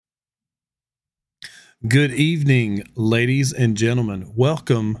Good evening, ladies and gentlemen.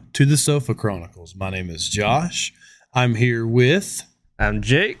 Welcome to the Sofa Chronicles. My name is Josh. I'm here with, I'm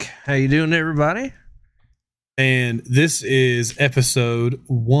Jake. How you doing, everybody? and this is episode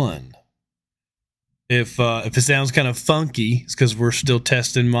 1. If it sounds kind of funky, it's because we're still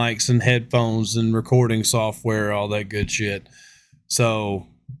testing mics and headphones and recording software, all that good shit. So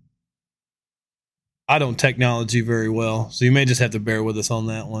I don't technology very well, so you may just have to bear with us on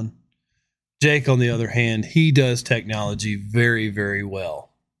that one. Jake, on the other hand, he does technology very, very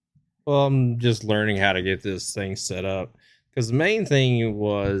well. Well, I'm just learning how to get this thing set up because the main thing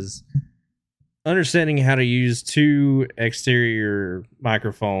was understanding how to use two exterior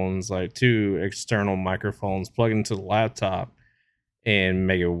microphones, like two external microphones, plug into the laptop and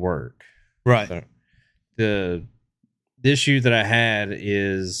make it work. Right. So the issue that I had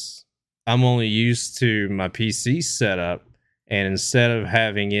is I'm only used to my PC setup, and instead of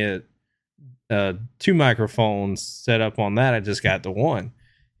having it two microphones set up on that, I just got the one,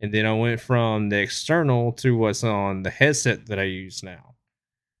 and then I went from the external to what's on the headset that I use now.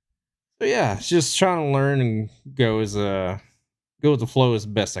 So yeah, it's just trying to learn and go with the flow as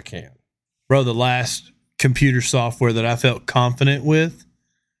best I can. Bro, the last computer software that I felt confident with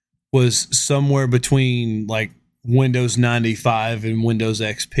was somewhere between like Windows 95 and Windows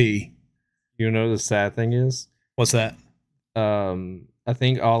XP. You know, the sad thing is, What's that? I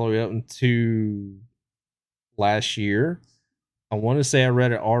think all the way up into last year, I want to say I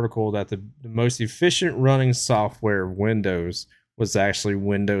read an article that the most efficient running software of Windows was actually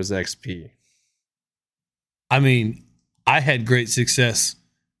Windows XP. I mean, I had great success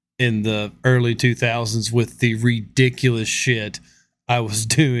in the early 2000s with the ridiculous shit I was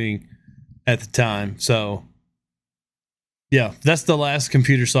doing at the time. So, yeah, that's the last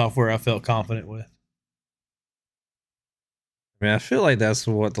computer software I felt confident with. I mean, I feel like that's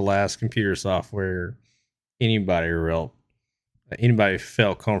what the last computer software anybody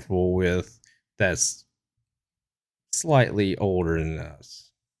felt comfortable with that's slightly older than us.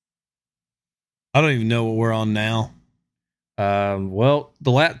 I don't even know what we're on now. Well,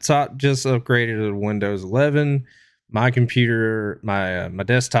 the laptop just upgraded to Windows 11. My computer, my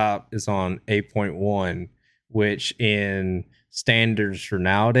desktop is on 8.1, which in standards for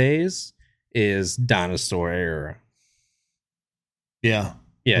nowadays is dinosaur era. Yeah.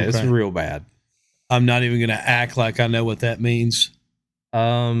 Yeah, Okay. It's real bad. I'm not even going to act like I know what that means.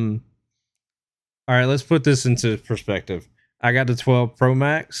 All right, let's put this into perspective. I got the 12 Pro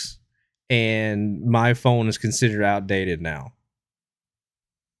Max, and my phone is considered outdated now.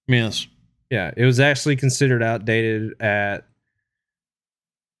 Yes. Yeah, it was actually considered outdated at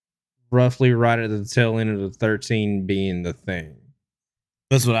roughly right at the tail end of the 13 being the thing.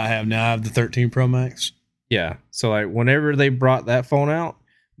 That's what I have now. I have the 13 Pro Max. Yeah, so like whenever they brought that phone out,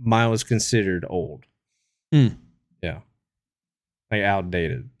 mine was considered old. Yeah, like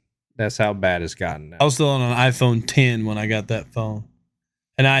outdated. That's how bad it's gotten now. I was still on an iPhone 10 when I got that phone.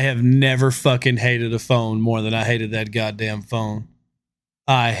 And I have never fucking hated a phone more than I hated that goddamn phone.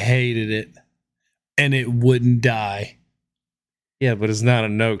 I hated it. And it wouldn't die. Yeah, but it's not a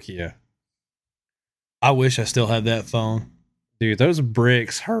Nokia. I wish I still had that phone. Dude, those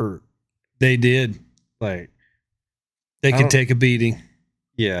bricks hurt. They did. Like, They could take a beating.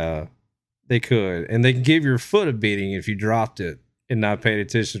 Yeah, they could. And they can give your foot a beating if you dropped it and not paid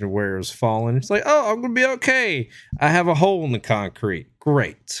attention to where it was falling. It's like, oh, I'm going to be okay. I have a hole in the concrete.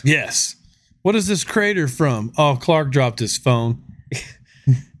 Great. Yes. What is this crater from? Oh, Clark dropped his phone.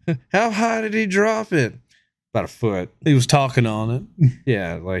 How high did he drop it? About a foot. He was talking on it.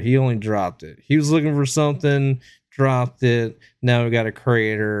 Yeah, like he only dropped it. He was looking for something, dropped it. Now we got a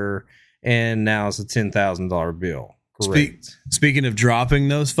crater, and now it's a $10,000 bill. Great. Speaking of dropping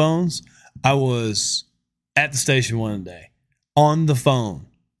those phones, I was at the station one day on the phone.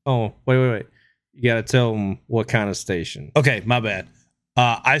 Oh, wait. You got to tell them what kind of station. Okay, my bad.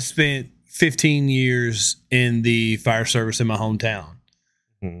 I spent 15 years in the fire service in my hometown.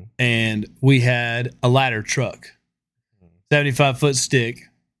 Mm-hmm. And we had a ladder truck, 75-foot stick,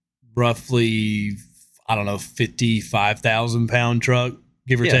 roughly, I don't know, 55,000 pound truck,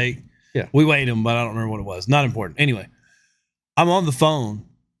 give or take. Yeah. We weighed them, but I don't remember what it was. Not important. Anyway, I'm on the phone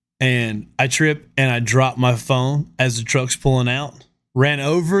and I trip and I drop my phone as the truck's pulling out. Ran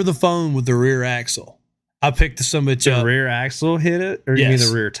over the phone with the rear axle. I picked the summit up. The rear axle hit it? Or you mean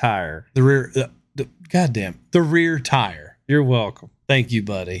the rear tire? The rear, goddamn, the rear tire. You're welcome. Thank you,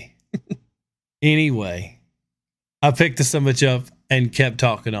 buddy. Anyway, I picked the summit up and kept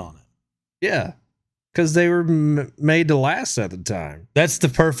talking on it. Yeah. Because they were made to last at the time. That's the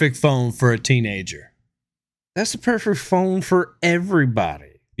perfect phone for a teenager. That's the perfect phone for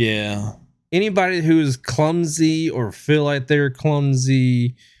everybody. Yeah. anybody who is clumsy or feel like they're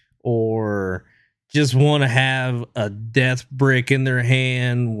clumsy or just want to have a death brick in their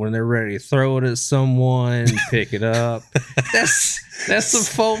hand when they're ready to throw it at someone, pick it up. That's the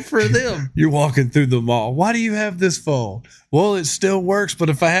phone for them. You're walking through the mall. Why do you have this phone? Well, it still works, but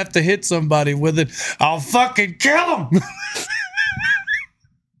if I have to hit somebody with it, I'll fucking kill them.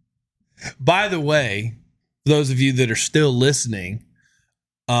 By the way, those of you that are still listening,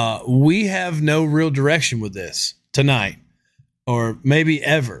 we have no real direction with this tonight, or maybe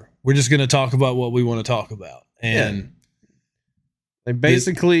ever. We're just going to talk about what we want to talk about. And like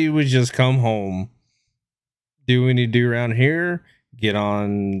basically, we just come home, do what we need to do around here, get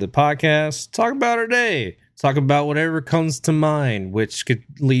on the podcast, talk about our day, talk about whatever comes to mind, which could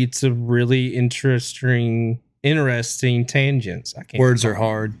lead to really interesting tangents. Words are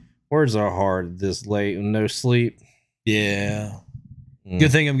hard. Words are hard this late and no sleep. Yeah.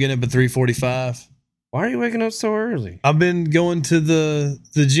 Good thing I'm getting up at 3:45. Why are you waking up so early? I've been going to the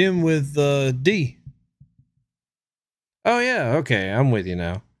gym with D. Oh yeah, okay, I'm with you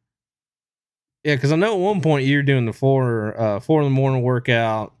now. Yeah, because I know at one point you're doing the 4 in the morning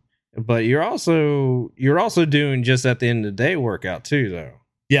workout, but you're also doing just at the end of the day workout too, though.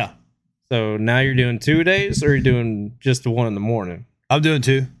 Yeah. So now you're doing 2 days, or you're doing just the 1 in the morning? I'm doing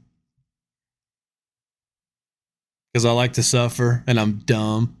 2. Because I like to suffer and I'm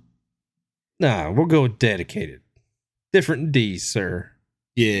dumb. Nah, we'll go with dedicated. Different D's, sir.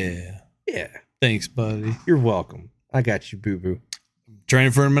 Yeah. Yeah. Thanks, buddy. You're welcome. I got you, boo-boo.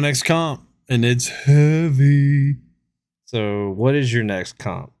 Training for my next comp, and it's heavy. So what is your next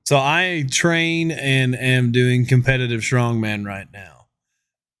comp? So I train and am doing competitive strongman right now.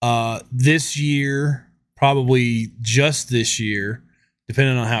 This year, probably just this year,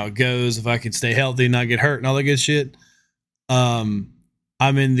 depending on how it goes, if I can stay healthy and not get hurt and all that good shit,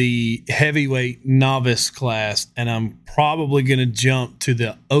 I'm in the heavyweight novice class, and I'm probably going to jump to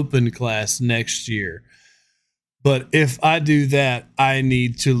the open class next year. But if I do that, I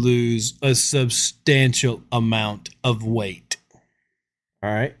need to lose a substantial amount of weight.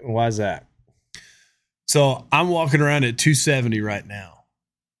 All right. Why is that? So I'm walking around at 270 right now.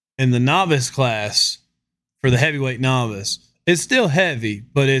 In the novice class, for the heavyweight novice, it's still heavy,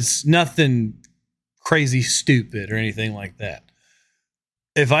 but it's nothing crazy stupid or anything like that.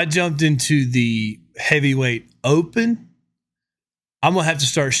 If I jumped into the heavyweight open, I'm going to have to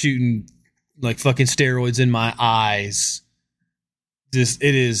start shooting like fucking steroids in my eyes. It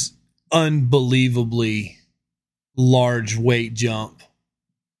is unbelievably large weight jump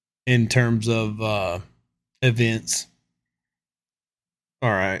in terms of events.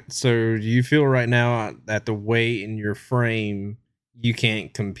 All right. So do you feel right now at the weight in your frame, you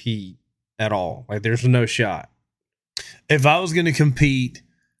can't compete at all? Like there's no shot. If I was going to compete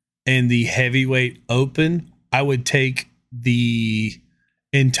in the heavyweight open, I would take the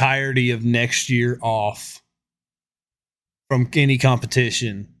entirety of next year off from any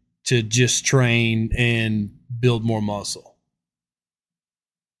competition to just train and build more muscle.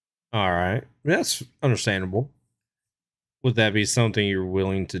 All right. That's understandable. Would that be something you're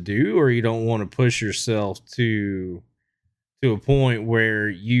willing to do, or you don't want to push yourself to a point where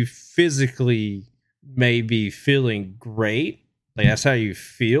you physically may be feeling great? Like that's how you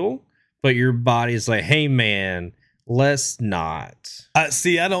feel, but your body's like, hey man, let's not.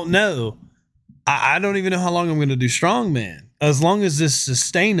 See, I don't know. I don't even know how long I'm going to do strongman. As long as it's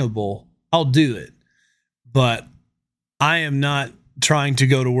sustainable, I'll do it. But I am not trying to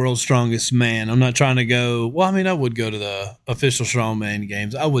go to World's Strongest Man. I'm not trying to go. Well, I mean, I would go to the official strongman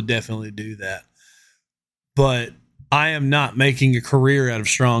games. I would definitely do that. But I am not making a career out of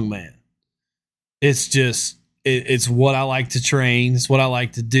strongman. It's just, it's what I like to train. It's what I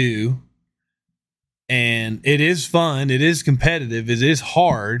like to do. And it is fun. It is competitive. It is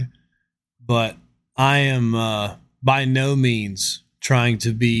hard. But I am by no means trying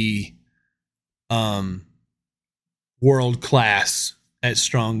to be world class at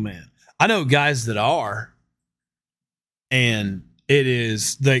strongman. I know guys that are, and it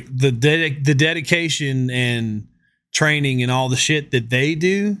is the dedication and training and all the shit that they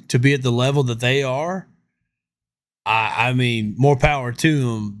do to be at the level that they are. I mean, more power to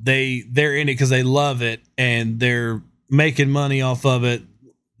them. They're in it because they love it, and they're making money off of it.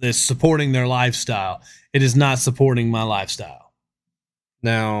 That's supporting their lifestyle. It is not supporting my lifestyle.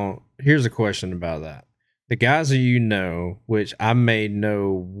 Now, here's a question about that. The guys that you know, which I may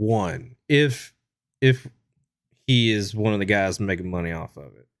know one, if he is one of the guys making money off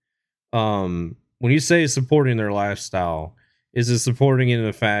of it. When you say supporting their lifestyle, is it supporting it in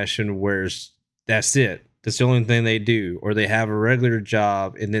a fashion where that's it? That's the only thing they do, or they have a regular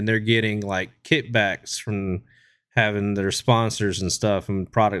job and then they're getting like kickbacks from having their sponsors and stuff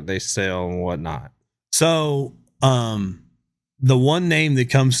and product they sell and whatnot. So, the one name that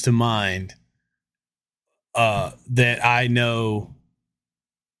comes to mind that I know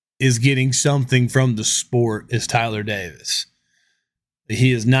is getting something from the sport is Tyler Davis.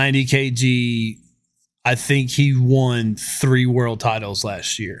 He is 90 kg. I think he won 3 world titles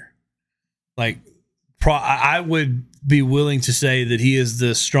last year. Like, I would be willing to say that he is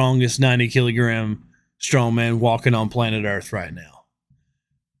the strongest 90 kilogram strongman walking on planet Earth right now.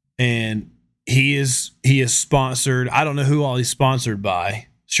 And he is sponsored. I don't know who all he's sponsored by.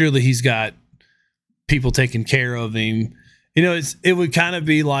 Surely he's got people taking care of him. You know, it would kind of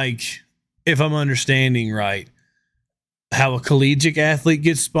be like, if I'm understanding right, how a collegiate athlete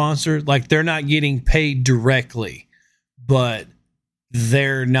gets sponsored. Like, they're not getting paid directly, but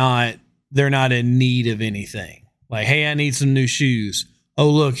they're not in need of anything. Like, hey, I need some new shoes. Oh,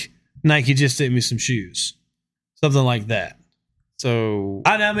 look, Nike just sent me some shoes. Something like that. So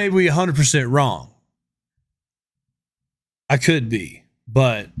I may be 100% wrong. I could be,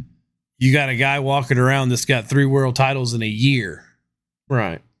 but you got a guy walking around that's got 3 world titles in a year.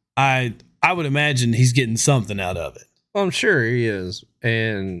 right. I would imagine he's getting something out of it. Well, I'm sure he is.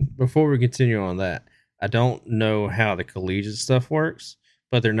 And before we continue on that, I don't know how the collegiate stuff works,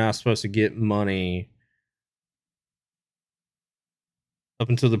 but they're not supposed to get money up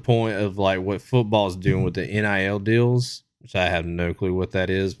until the point of like what football's doing with the NIL deals, which I have no clue what that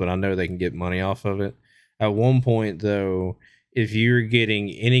is, but I know they can get money off of it. At one point, though, if you're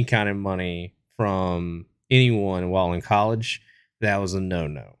getting any kind of money from anyone while in college, that was a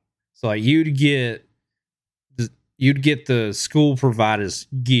no-no. So like you'd get the school providers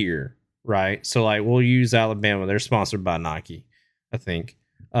gear, right? So like we'll use Alabama, they're sponsored by Nike, I think.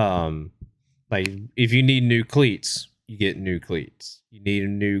 Like if you need new cleats, you get new cleats. You need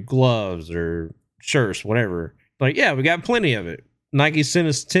new gloves or shirts, whatever. Like, yeah, we got plenty of it. Nike sent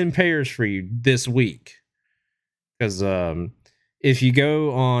us 10 pairs for you this week. Because if you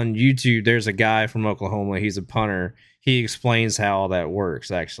go on YouTube, there's a guy from Oklahoma. He's a punter. He explains how all that works,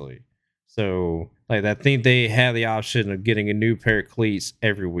 actually. So, like, I think they have the option of getting a new pair of cleats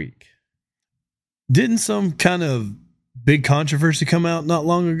every week. Didn't some kind of big controversy come out not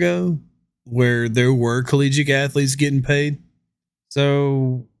long ago where there were collegiate athletes getting paid?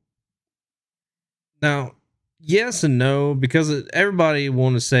 So, now, yes and no, because everybody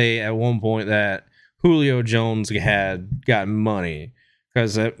wanted to say at one point that Julio Jones had gotten money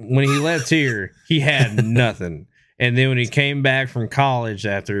because when he left here, he had nothing. And then when he came back from college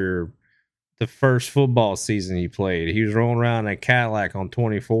after the first football season he played, he was rolling around in a Cadillac on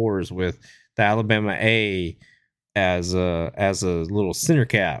 24s with the Alabama A as a little center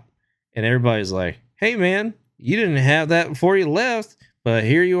cap. And everybody's like, hey, man, you didn't have that before you left, but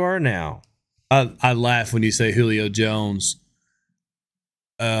here you are now. I laugh when you say Julio Jones.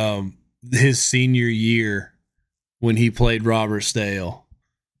 His senior year when he played Robert Stale,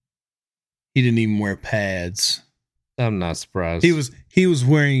 he didn't even wear pads. I'm not surprised. He was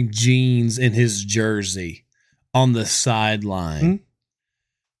wearing jeans in his jersey on the sideline. Mm-hmm.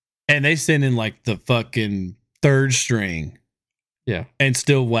 And they sent in like the fucking third string. Yeah. And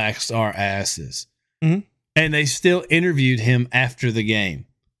still waxed our asses. Mm-hmm. And they still interviewed him after the game.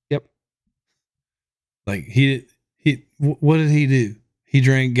 Yep. Like what did he do? He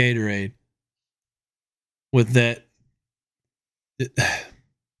drank Gatorade with that.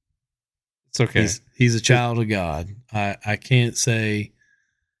 It's okay. He's a child of God. I can't say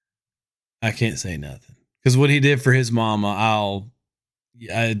nothing because what he did for his mama,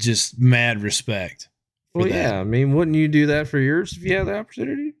 I just mad respect. Well, that. Yeah. I mean, wouldn't you do that for yours if you had the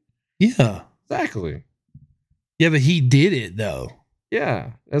opportunity? Yeah. Exactly. Yeah, but he did it though.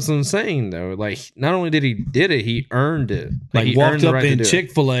 Yeah, that's what I'm saying though. Like, not only did it, he earned it. Like he walked up in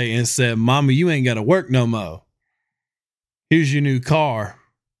Chick-fil-A and said, "Mama, you ain't got to work no more. Here's your new car.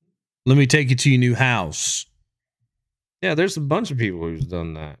 Let me take you to your new house." Yeah, there's a bunch of people who's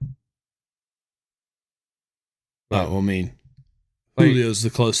done that. But, I mean, Julio's the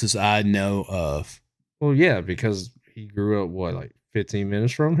closest I know of. Well, yeah, because he grew up, like 15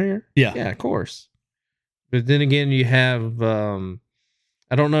 minutes from here? Yeah. Yeah, of course. But then again, you have,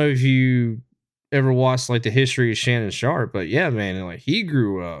 I don't know if you ever watched, like, the history of Shannon Sharpe, but yeah, man, like, he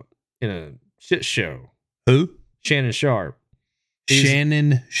grew up in a shit show. Who? Shannon Sharpe.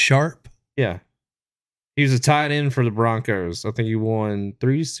 Shannon Sharpe? Yeah. He was a tight end for the Broncos. I think he won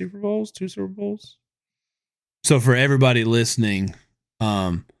 2 Super Bowls. So for everybody listening,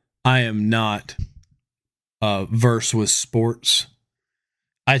 I am not versed with sports.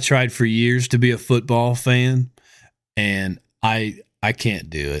 I tried for years to be a football fan, and I can't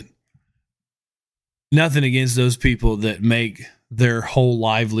do it. Nothing against those people that make their whole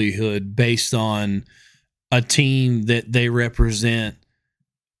livelihood based on a team that they represent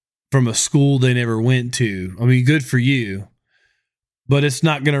from a school they never went to. I mean, good for you, but it's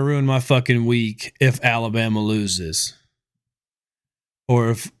not going to ruin my fucking week if Alabama loses or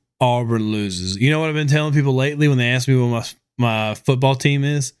if Auburn loses. You know what I've been telling people lately when they ask me what my football team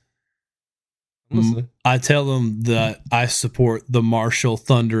is? I tell them that I support the Marshall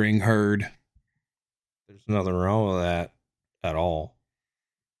Thundering Herd. There's nothing wrong with that at all.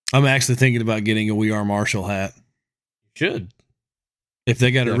 I'm actually thinking about getting a We Are Marshall hat. You should. If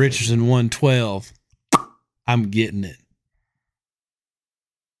they got a Richardson 112, I'm getting it.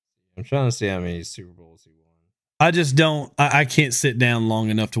 I'm trying to see how many Super Bowls he won. I just don't. I can't sit down long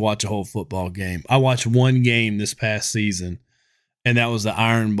enough to watch a whole football game. I watched one game this past season, and that was the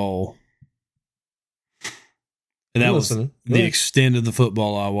Iron Bowl. And that was the extent of the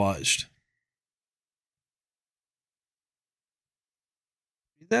football I watched.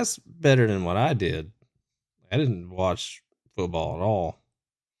 That's better than what I did. I didn't watch football at all.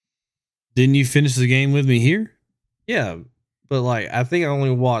 Didn't you finish the game with me here? Yeah, but like I think I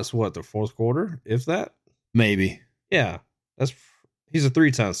only watched the fourth quarter, if that. Maybe. Yeah, he's a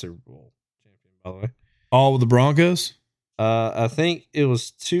 3-time Super Bowl champion, by the way. All with the Broncos? I think it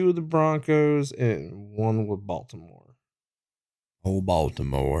was 2 with the Broncos and 1 with Baltimore. Oh,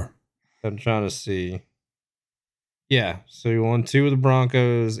 Baltimore. I'm trying to see. Yeah, so he won 2 with the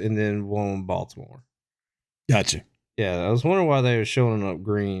Broncos and then 1 with Baltimore. Gotcha. Yeah, I was wondering why they were showing up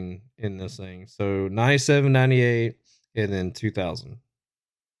green in this thing. So 97, 98, and then 2000.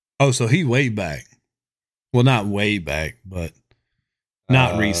 Oh, so he way back. Well, not way back, but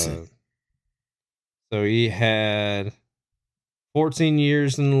not recent. So he had 14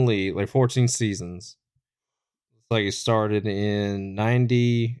 years in the league, like 14 seasons. It's like he started in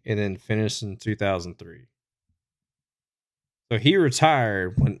 90 and then finished in 2003. So he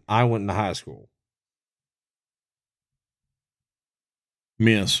retired when I went into high school.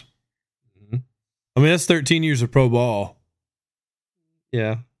 Yes. Mm-hmm. I mean, that's 13 years of pro ball.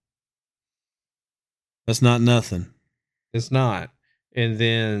 Yeah. That's not nothing. It's not. And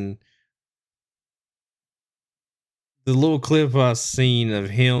then the little clip I seen of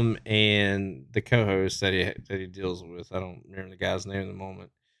him and the co-host that he deals with, I don't remember the guy's name in the moment,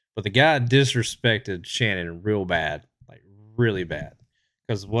 but the guy disrespected Shannon real bad, like really bad.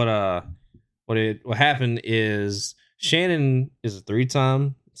 Because what happened is Shannon is a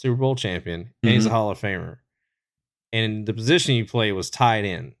 3-time Super Bowl champion and he's a Hall of Famer. And the position he played was tight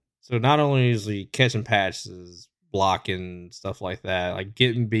end. So not only is he catching passes, blocking, stuff like that, like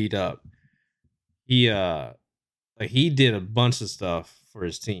getting beat up, he did a bunch of stuff for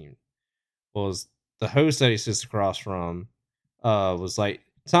his team. Was the host that he sits across from was like,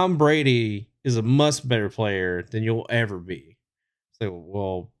 Tom Brady is a much better player than you'll ever be. So,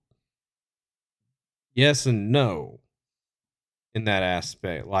 well, yes and no in that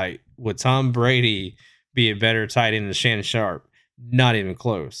aspect. Like, would Tom Brady be a better tight end than Shannon Sharpe? Not even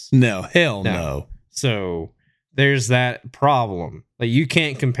close. No, hell no. So there's that problem. Like, you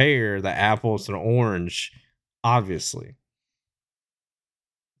can't compare the apples to the orange, obviously.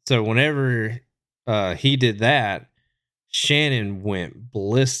 So whenever he did that, Shannon went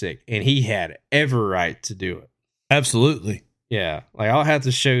ballistic, and he had every right to do it. Absolutely. Yeah, like I'll have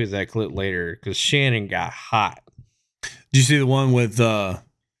to show you that clip later because Shannon got hot. Did you see the one with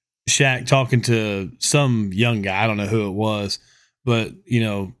Shaq talking to some young guy? I don't know who it was, but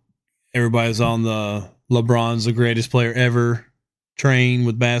everybody's on the LeBron's the greatest player ever train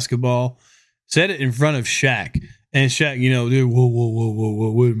with basketball. Said it in front of Shaq, and Shaq, dude,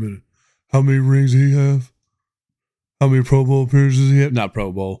 whoa, wait a minute. How many rings does he have? How many Pro Bowl appearances does he have? Not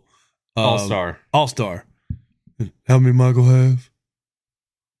Pro Bowl. All-Star. All-Star. How many Michael have?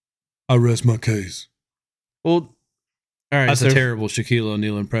 I rest my case. Well, all right. That's a terrible Shaquille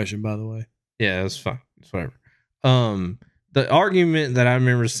O'Neal impression, by the way. Yeah, that's fine. It's whatever. The argument that I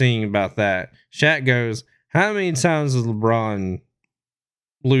remember seeing about that, Shaq goes, how many times does LeBron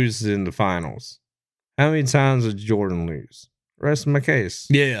lose in the finals? How many times does Jordan lose? Rest of my case.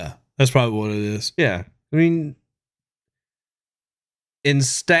 Yeah, that's probably what it is. Yeah. I mean, in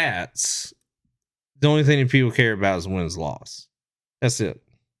stats, the only thing that people care about is wins, loss. That's it.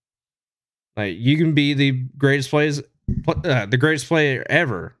 Like, you can be the greatest player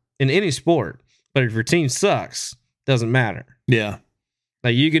ever in any sport, but if your team sucks, doesn't matter. Yeah.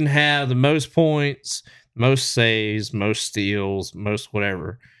 Like, you can have the most points, most saves, most steals, most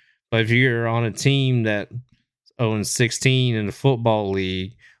whatever, but if you're on a team that 0-16 in the football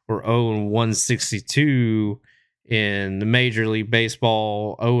league or 0-162 in the Major League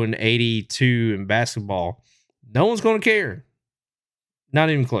Baseball, 0-82 in basketball, no one's going to care. Not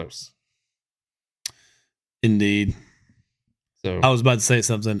even close. Indeed. So I was about to say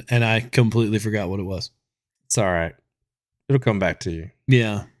something, and I completely forgot what it was. it's all right. It'll come back to you.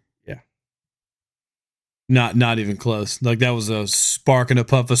 Yeah. Yeah. Not even close. Like, that was a spark and a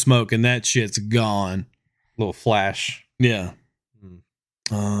puff of smoke, and that shit's gone. Little flash. Yeah.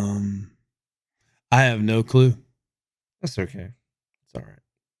 I have no clue. That's okay. It's all right.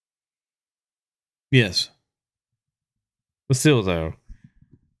 Yes. But still, though,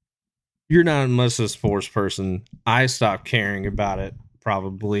 you're not much of a sports person. I stopped caring about it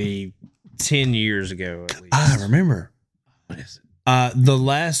probably 10 years ago, at least. I remember. What is it? The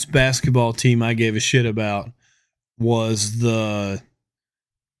last basketball team I gave a shit about was the,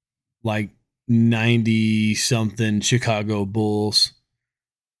 like, 90-something Chicago Bulls.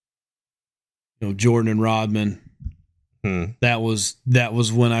 You know, Jordan and Rodman. That was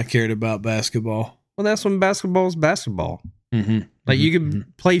when I cared about basketball. Well, that's when basketball's basketball. Mm-hmm. Like, you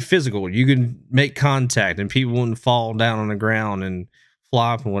can play physical. You can make contact, and people wouldn't fall down on the ground and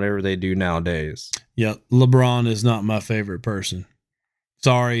flop and whatever they do nowadays. Yeah, LeBron is not my favorite person.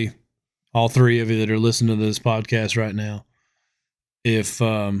 Sorry, all three of you that are listening to this podcast right now. If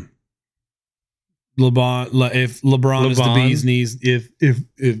LeBron is the bee's knees,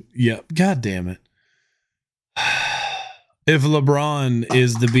 God damn it. If LeBron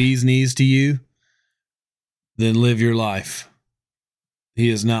is the bee's knees to you, then live your life. He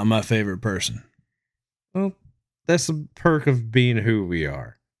is not my favorite person. Well, that's a perk of being who we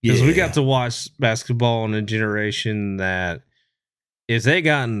are. Because we got to watch basketball in a generation that if they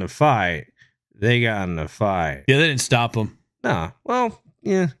got in a fight, they got in a fight. Yeah, they didn't stop them. Nah, well,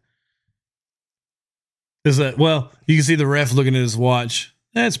 yeah. Is that, well, you can see the ref looking at his watch.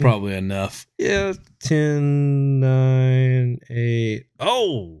 That's probably enough. Yeah, 10, 9, 8.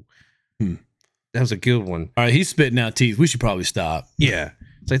 Oh! That was a good one. All right, he's spitting out teeth. We should probably stop. Yeah.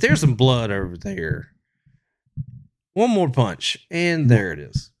 It's like, there's some blood over there. One more punch, and there it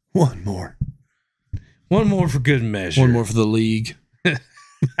is. One more. One more for good measure. One more for the league. You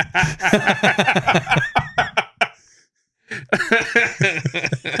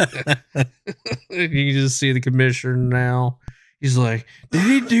can just see the commissioner now. He's like, did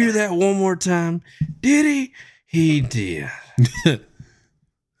he do that one more time? Did he? He did.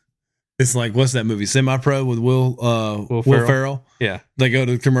 It's like, what's that movie? Semi-Pro with Will Ferrell? Yeah. They go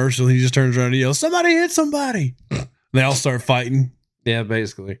to the commercial. He just turns around and yells, "Somebody hit somebody." They all start fighting. Yeah,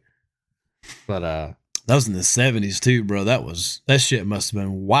 basically. But that was in the 70s too, bro. That shit must have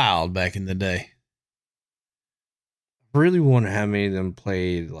been wild back in the day. I really wonder how many of them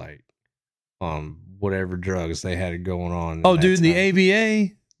played like whatever drugs they had going on. Oh, dude, in the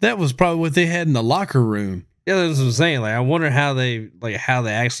ABA, that was probably what they had in the locker room. Yeah, that's what I'm saying. Like, I wonder how they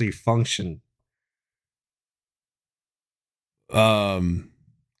actually function. Probably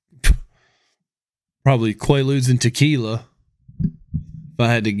Quaaludes and tequila, if I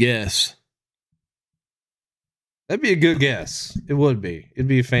had to guess. That'd be a good guess. It would be. It'd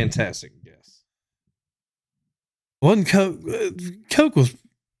be a fantastic guess. Wasn't Coke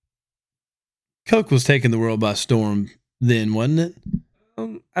was taking the world by storm then, wasn't it?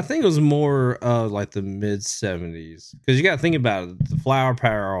 I think it was more like the mid 70s, because you got to think about it. The flower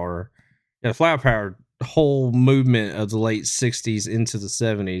power whole movement of the late 60s into the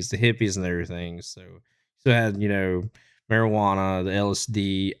 70s, the hippies and everything. So had, marijuana, the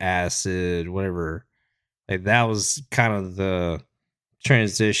LSD, acid, whatever. Like, that was kind of the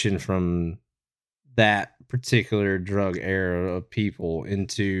transition from that particular drug era of people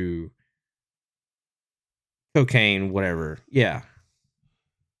into cocaine, whatever. Yeah.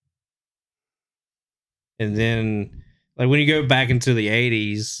 And then, like, when you go back into the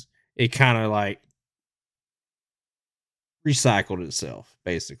 80s, it kind of like recycled itself,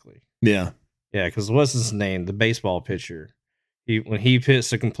 basically. Yeah. Yeah, because what's his name? The baseball pitcher. When he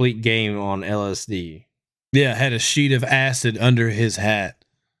pitched a complete game on LSD. Yeah, had a sheet of acid under his hat.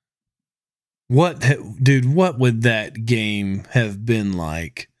 What would that game have been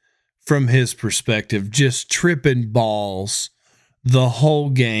like from his perspective? Just tripping balls the whole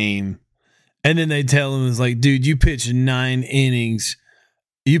game. And then they tell him, it's like, dude, you pitched 9 innings.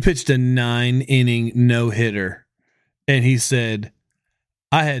 You pitched a 9-inning no-hitter. And he said,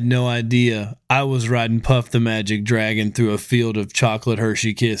 I had no idea I was riding Puff the Magic Dragon through a field of chocolate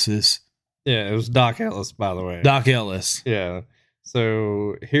Hershey Kisses. Yeah, it was Doc Ellis, by the way. Doc Ellis. Yeah.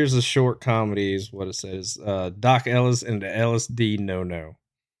 So here's a short comedy is what it says. Doc Ellis and the LSD no-no.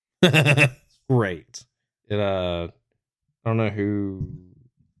 Great. I don't know who.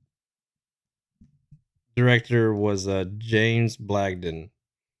 Director was James Blagden.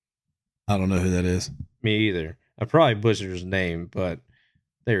 I don't know who that is. Me either. I probably butchered his name, but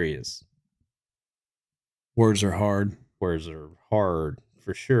there he is. Words are hard. Words are hard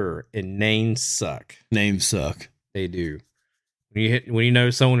for sure, and names suck. Names suck. They do. When you know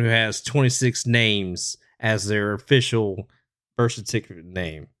someone who has 26 names as their official birth certificate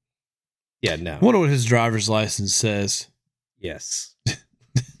name, yeah, no. I wonder what his driver's license says. Yes.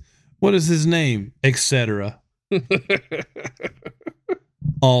 What is his name? Etc.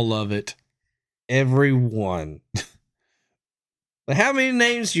 All of it. Everyone. How many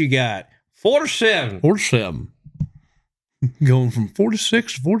names you got? 47. 47. Going from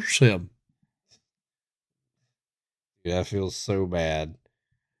 46 to 47. Yeah, I feel so bad.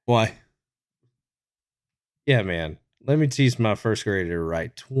 Why? Yeah, man. Let me teach my first grader to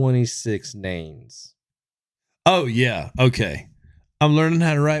write 26 names. Oh, yeah. Okay. I'm learning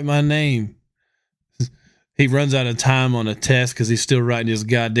how to write my name. He runs out of time on a test because he's still writing his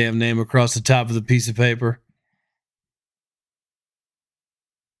goddamn name across the top of the piece of paper.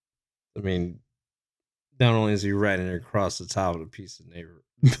 I mean, not only is he writing it across the top of a piece of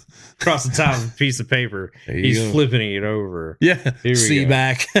across the top of a piece of paper, he's flipping it over. Yeah, see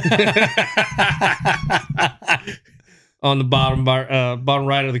back on the bottom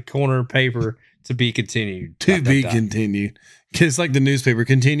right of the corner of paper. To be continued. To be continued. It's like the newspaper.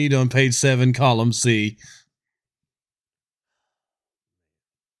 Continued on page 7, column C.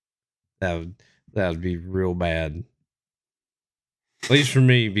 That would be real bad. At least for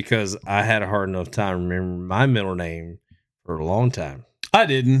me, because I had a hard enough time remembering my middle name for a long time. I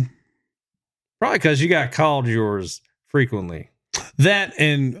didn't. Probably because you got called yours frequently. That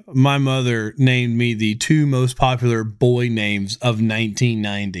and my mother named me the 2 most popular boy names of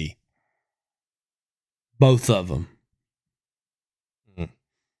 1990. Both of them.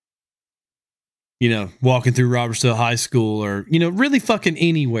 You know, walking through Robertsdale High School or, you know, really fucking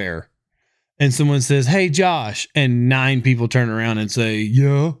anywhere. And someone says, "Hey, Josh." And 9 people turn around and say,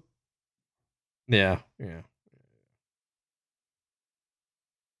 "Yeah." Yeah.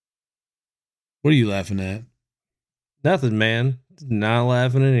 What are you laughing at? Nothing, man. Not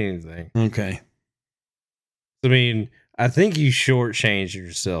laughing at anything. Okay. I mean, I think you shortchanged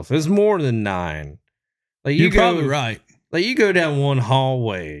yourself. It's more than 9. Like You're probably right. Like you go down one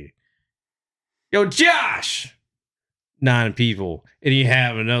hallway. Yo, Josh! 9 people. And you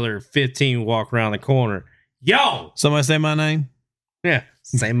have another 15 walk around the corner. Yo! Somebody say my name? Yeah.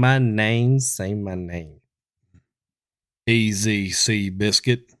 Say my name. Say my name. Easy C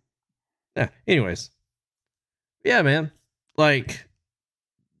biscuit. Yeah. Anyways. Yeah, man. Like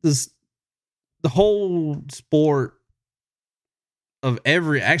the whole sport of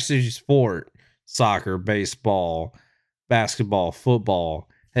every sport, soccer, baseball, basketball, football,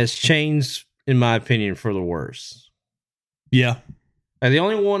 has changed, in my opinion, for the worse. Yeah. The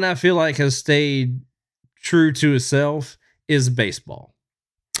only one I feel like has stayed true to itself is baseball.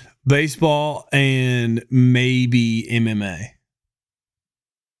 Baseball and maybe MMA.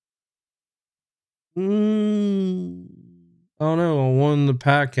 I don't know. On one of the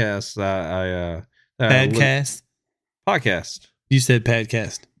podcasts podcast. You said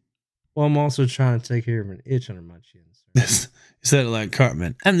podcast. Well, I'm also trying to take care of an itch under my chin. You said it like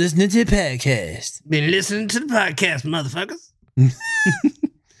Cartman. I'm listening to the podcast. Been listening to the podcast, motherfuckers.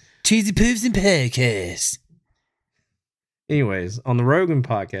 Cheesy Poofs and Podcast. Anyways, on the Rogan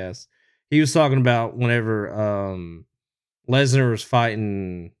podcast, he was talking about whenever Lesnar was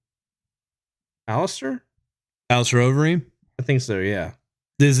fighting Alistair Overeem? I think so, yeah.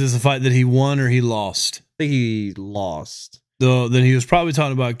 This is a fight that he won or he lost? I think he lost. Then he was probably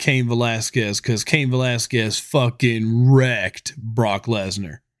talking about Cain Velasquez because Cain Velasquez fucking wrecked Brock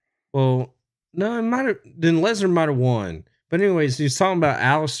Lesnar. Well, no, it might have. Then Lesnar might have won. But anyways, he was talking about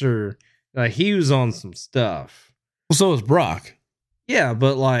Alistair. He was on some stuff. Well, so was Brock. Yeah,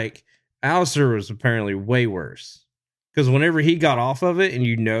 but like Alistair was apparently way worse because whenever he got off of it and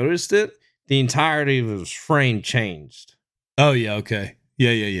you noticed it, the entirety of his frame changed. Oh yeah, okay,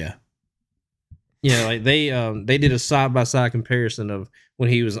 yeah. Yeah, like they did a side-by-side comparison of when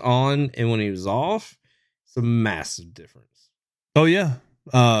he was on and when he was off. It's a massive difference. Oh yeah.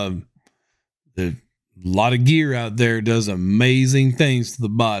 A lot of gear out there does amazing things to the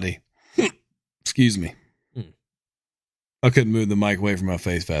body. Excuse me. I couldn't move the mic away from my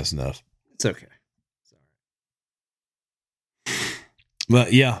face fast enough. It's okay. It's all right.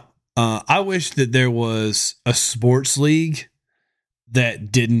 But yeah, I wish that there was a sports league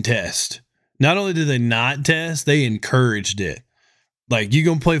that didn't test. Not only did they not test, they encouraged it. Like, you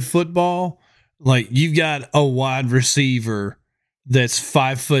gonna play football? Like, you've got a wide receiver that's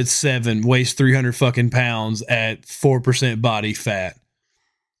 5'7", weighs 300 fucking pounds at 4% body fat.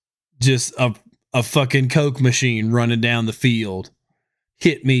 Just a fucking Coke machine running down the field.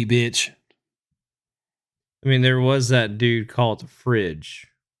 Hit me, bitch. I mean, there was that dude called the Fridge.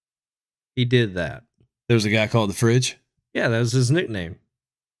 He did that. There was a guy called the Fridge. Yeah, that was his nickname.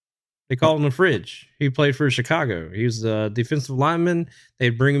 They called him the Fridge. He played for Chicago. He was a defensive lineman.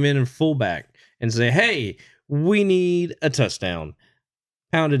 They'd bring him in fullback and say, hey, we need a touchdown.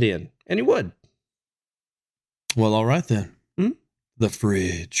 Pound it in. And he would. Well, all right then. Hmm? The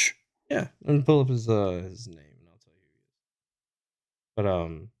Fridge. Yeah. Let me pull up his name and I'll tell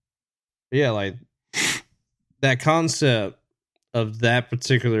you. But yeah, like that concept of that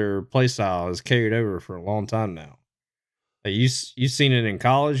particular play style is carried over for a long time now. Like you've seen it in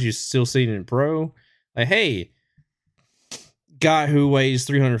college, you still seen it in pro. Like, hey, guy who weighs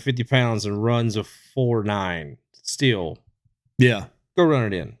 350 pounds and runs a 4.9, still, yeah, go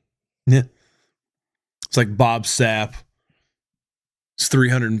run it in. Yeah, it's like Bob Sapp. He's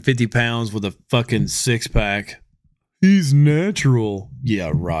 350 pounds with a fucking 6-pack. He's natural.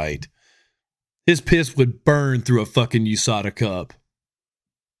 Yeah, right. His piss would burn through a fucking USADA cup.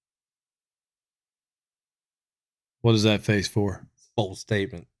 What is that face for? Bold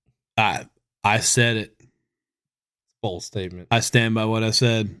statement. I said it. Bold statement. I stand by what I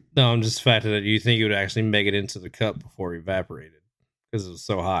said. No, I'm just fact that you think it would actually make it into the cup before it evaporated because it was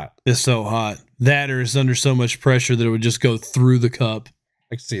so hot. It's so hot. That or it's under so much pressure that it would just go through the cup.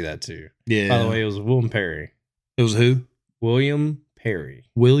 I can see that too. Yeah. By the way, it was William Perry. It was who? William Perry.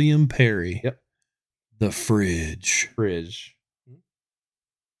 William Perry. Yep. The Fridge. Fridge.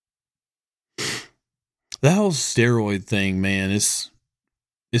 That whole steroid thing, man, it's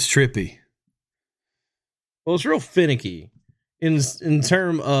trippy. Well, it's real finicky in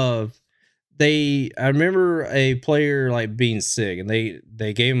term of I remember a player like being sick and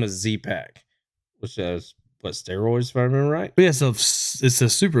they gave him a Z-Pack, which is what, steroids, if I remember right? But yeah, so it's a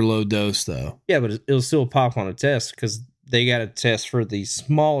super low dose though. Yeah, but it'll still pop on a test because they got to test for the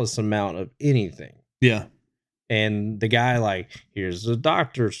smallest amount of anything. Yeah. And the guy like, here's the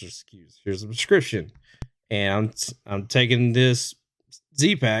doctor's excuse, here's the prescription, and I'm taking this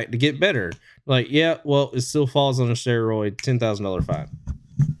Z-Pack to get better. Like, yeah, well, it still falls on a steroid, $10,000 fine.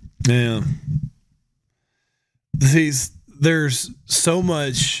 Yeah. There's so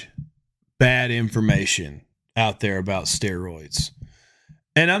much bad information out there about steroids.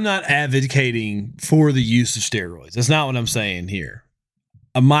 And I'm not advocating for the use of steroids. That's not what I'm saying here.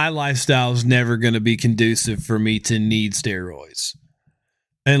 My lifestyle is never going to be conducive for me to need steroids.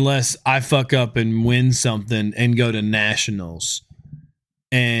 Unless I fuck up and win something and go to nationals.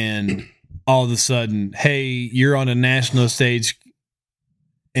 And all of a sudden, hey, you're on a national stage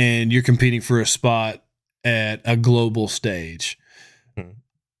and you're competing for a spot at a global stage.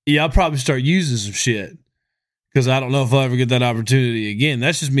 Yeah, I'll probably start using some shit because I don't know if I'll ever get that opportunity again.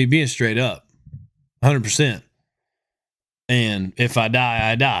 That's just me being straight up, 100%. And if I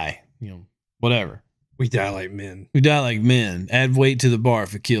die, I die. You know, whatever. We die like men. We die like men. Add weight to the bar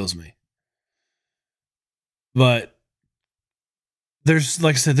if it kills me. But there's,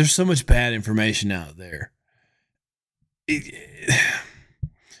 like I said, there's so much bad information out there.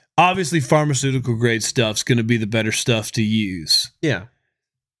 Obviously, pharmaceutical grade stuff's going to be the better stuff to use. Yeah.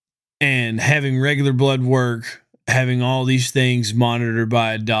 And having regular blood work, having all these things monitored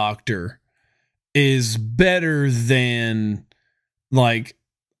by a doctor is better than like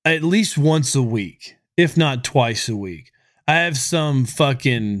at least once a week, if not twice a week. I have some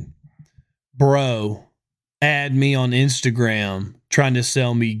fucking bro add me on Instagram trying to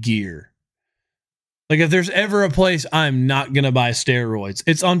sell me gear. Like, if there's ever a place I'm not going to buy steroids,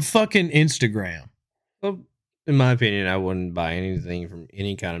 it's on fucking Instagram. Well, in my opinion, I wouldn't buy anything from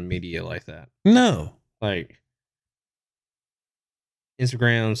any kind of media like that. No. Like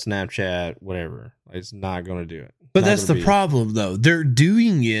Instagram, Snapchat, whatever. It's not going to do it. But that's the problem, though. They're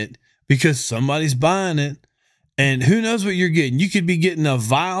doing it because somebody's buying it. And who knows what you're getting? You could be getting a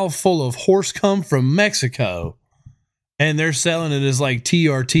vial full of horse cum from Mexico. And they're selling it as like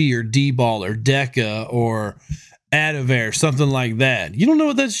TRT or D-Ball or Deca or Adavir, something like that. You don't know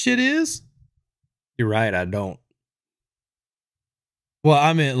what that shit is? You're right, I don't. Well,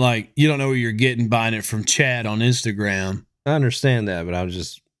 I meant like you don't know what you're getting buying it from Chad on Instagram. I understand that, but I was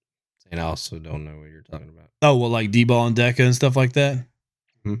just saying I also don't know what you're talking about. Oh, well, like D-Ball and Deca and stuff like that?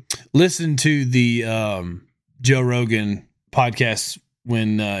 Mm-hmm. Listen to the Joe Rogan podcast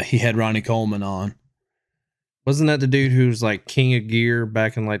when he had Ronnie Coleman on. Wasn't that the dude who's like king of gear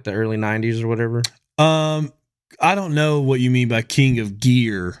back in like the early 90s or whatever? I don't know what you mean by king of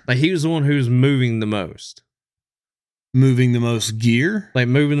gear. Like he was the one who was moving the most. Moving the most gear? Like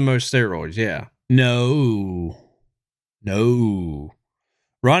moving the most steroids, yeah. No.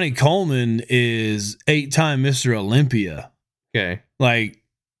 Ronnie Coleman is 8-time Mr. Olympia. Okay. Like,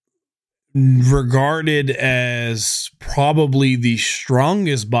 regarded as probably the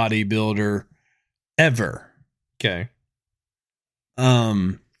strongest bodybuilder ever. Okay.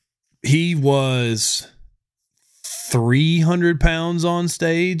 He was 300 pounds on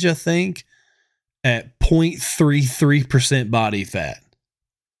stage, I think, at 0.33% body fat.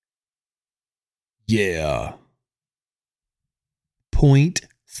 Yeah.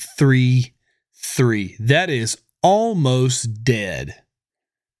 0.33. That is almost dead.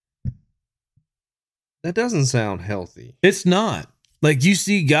 That doesn't sound healthy. It's not. Like, you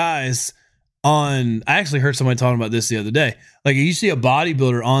see guys on, I actually heard somebody talking about this the other day. Like, you see a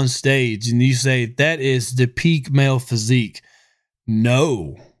bodybuilder on stage and you say that is the peak male physique.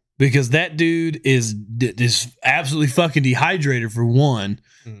 No, because that dude is absolutely fucking dehydrated for one.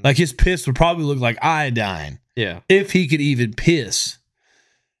 Like, his piss would probably look like iodine. Yeah. If he could even piss.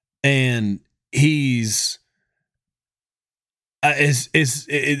 And he's it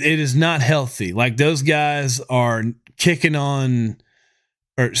is not healthy. Like, those guys are knocking on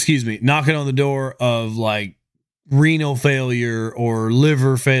the door of like renal failure or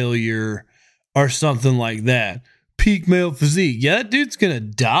liver failure or something like that. Peak male physique. Yeah, that dude's gonna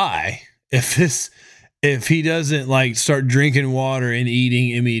die if he doesn't like start drinking water and eating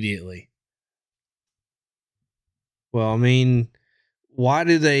immediately. Well, I mean, why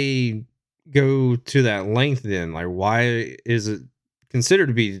do they go to that length then? Like, why is it considered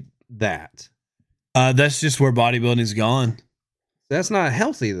to be that? That's just where bodybuilding's gone. That's not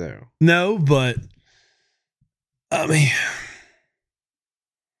healthy, though. No, but I mean,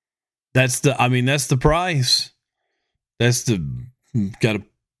 that's the price. That's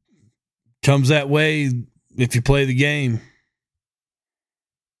comes that way if you play the game.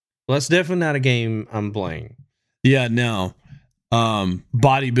 Well, that's definitely not a game I'm playing. Yeah, no.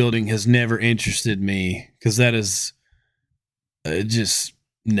 Bodybuilding has never interested me because that is just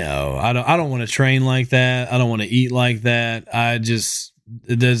no. I don't want to train like that. I don't want to eat like that.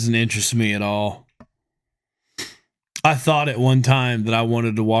 It doesn't interest me at all. I thought at one time that I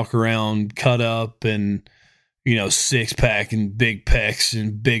wanted to walk around cut up and, you know, 6-pack and big pecs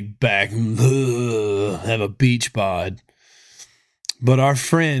and big back and have a beach bod. But our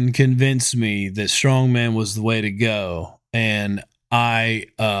friend convinced me that strongman was the way to go. And I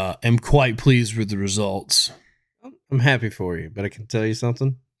am quite pleased with the results. I'm happy for you, but I can tell you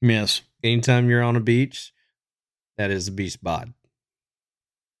something. Yes. Anytime you're on a beach, that is a beach bod.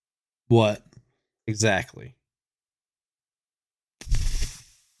 What? Exactly.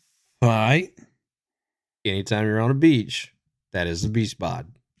 All right. Anytime you're on a beach, that is a beach bod.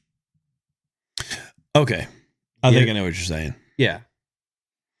 Okay. I think I know what you're saying. Yeah.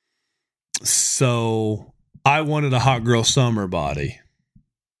 So I wanted a hot girl summer body.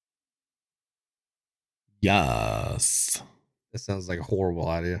 Yes. That sounds like a horrible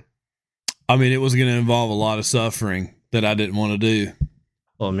idea. I mean, it was going to involve a lot of suffering that I didn't want to do.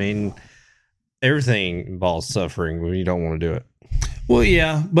 Well, I mean, everything involves suffering when you don't want to do it. Well,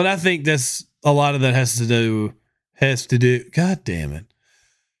 yeah, but I think that's a lot of that has to do. God damn it.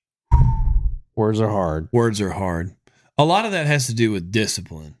 Words are hard. Words are hard. A lot of that has to do with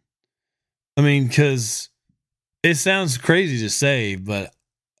discipline. I mean, because it sounds crazy to say, but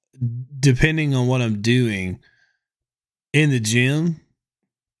depending on what I'm doing in the gym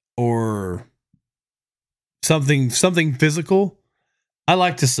or something physical, I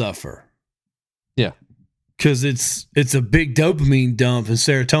like to suffer. Yeah. Because it's a big dopamine dump and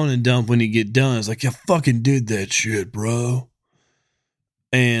serotonin dump when you get done. It's like, you fucking did that shit, bro.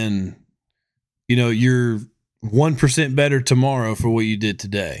 And, you know, you're 1% better tomorrow for what you did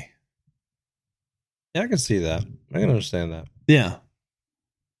today. Yeah, I can see that. I can understand that. Yeah.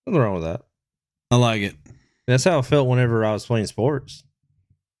 Nothing wrong with that. I like it. That's how I felt whenever I was playing sports.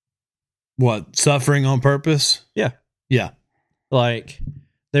 What, suffering on purpose? Yeah. Yeah. Like,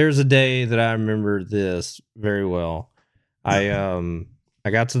 there's a day that I remember this very well. I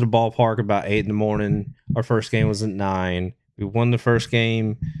got to the ballpark about 8 a.m. Our first game was at 9. We won the first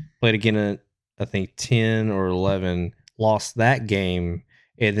game, played again at I think 10 or 11, lost that game,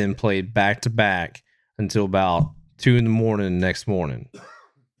 and then played back to back until about 2 a.m. next morning.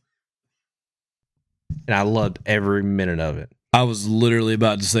 And I loved every minute of it. I was literally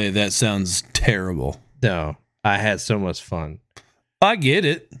about to say that sounds terrible. No, I had so much fun. I get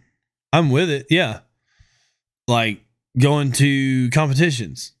it. I'm with it. Yeah. Like going to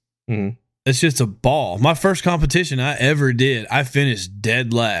competitions. Mm-hmm. it's just a ball. My first competition I ever did, I finished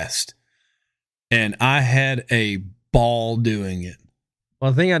dead last. And I had a ball doing it.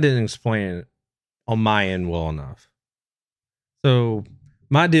 Well, I think I didn't explain it on my end well enough. So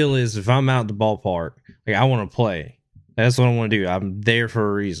my deal is if I'm out at the ballpark, like I want to play. That's what I want to do. I'm there for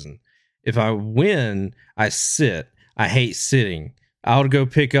a reason. If I win, I sit. I hate sitting. I would go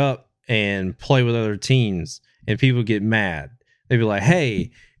pick up and play with other teams, and people get mad. They'd be like,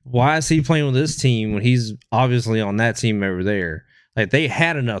 hey, why is he playing with this team when he's obviously on that team over there? Like, they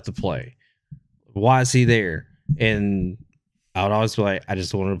had enough to play. Why is he there? And I would always be like, I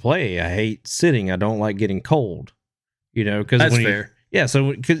just want to play. I hate sitting. I don't like getting cold. You know, because that's fair. Yeah,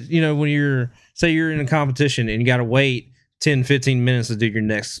 so because when you're in a competition and you got to wait 10, 15 minutes to do your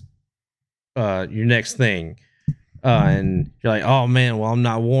next thing, and you're like, oh man, well I'm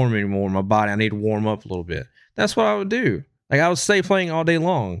not warm anymore. My body, I need to warm up a little bit. That's what I would do. Like I would stay playing all day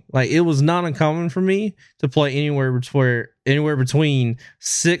long. Like it was not uncommon for me to play anywhere between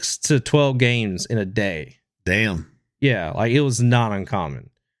 6 to 12 games in a day. Damn. Yeah, like it was not uncommon.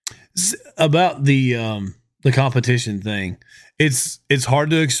 About the competition thing, it's hard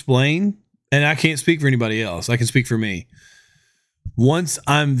to explain, and I can't speak for anybody else. I can speak for me. Once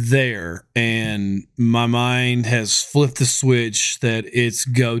I'm there and my mind has flipped the switch that it's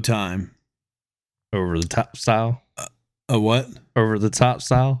go time. Over the top style? A what? Over the top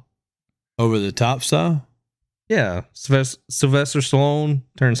style? Over the top style? Yeah. Sylvester Stallone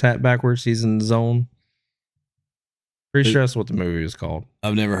turns hat backwards. He's in the zone. Pretty sure that's what the movie is called.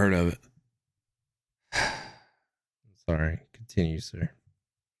 I've never heard of it. Sorry. Continue, sir.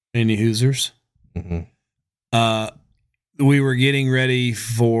 Any Hoosers? Mm-hmm. We were getting ready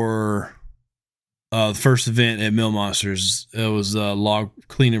for the first event at Mill Monsters. It was a log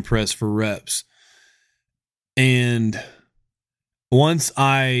clean and press for reps. And once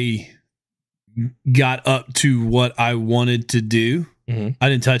I got up to what I wanted to do, I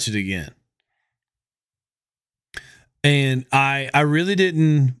didn't touch it again. And I really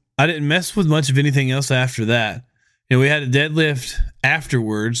didn't mess with much of anything else after that. You know, we had a deadlift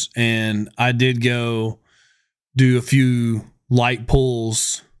afterwards, and I did go do a few light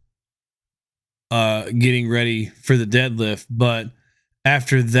pulls getting ready for the deadlift. But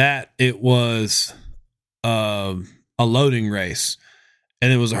after that, it was a loading race,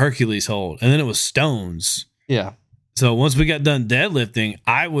 and it was a Hercules hold, and then it was stones. Yeah. So once we got done deadlifting,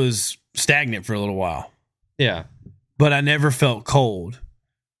 I was stagnant for a little while. Yeah. But I never felt cold.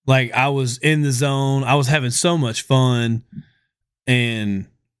 Like I was in the zone. I was having so much fun, and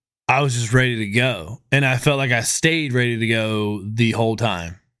I was just ready to go. And I felt like I stayed ready to go the whole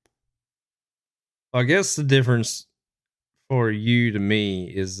time. I guess the difference for you to me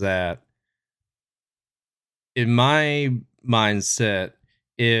is that in my mindset,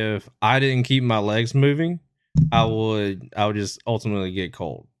 if I didn't keep my legs moving, I would just ultimately get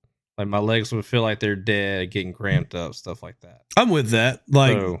cold. Like my legs would feel like they're dead, getting cramped up, stuff like that. I'm with that.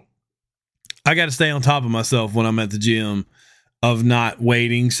 Like I got to stay on top of myself when I'm at the gym of not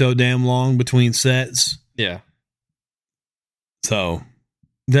waiting so damn long between sets. Yeah. So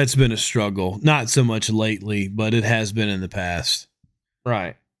that's been a struggle. Not so much lately, but it has been in the past.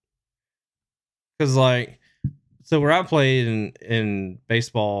 Right. Because like, so where I played in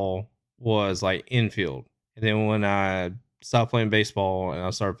baseball was like infield. And then when I stopped playing baseball and I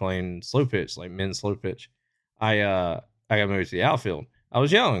started playing slow pitch, like men's slow pitch, I got moved to the outfield. I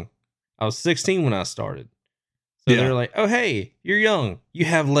was young. I was 16 when I started. So they're like, oh, hey, you're young. You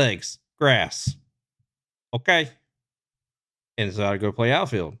have legs. Grass. Okay. And so I'd go play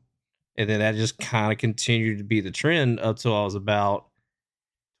outfield. And then that just kind of continued to be the trend up till I was about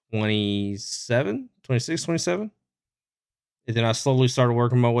 26, 27. And then I slowly started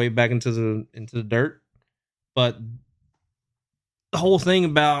working my way back into the dirt. But the whole thing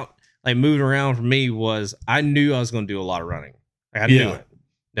about like moving around for me was I knew I was going to do a lot of running. I knew it.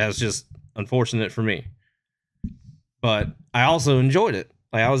 That was just unfortunate for me. But I also enjoyed it.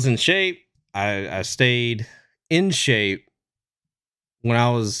 Like I was in shape. I stayed in shape when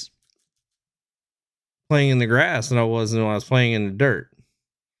I was playing in the grass than I was when I was playing in the dirt.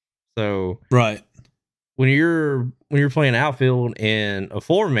 So right. When you're playing outfield and a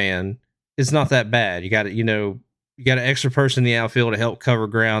 4-man, it's not that bad. You got an extra person in the outfield to help cover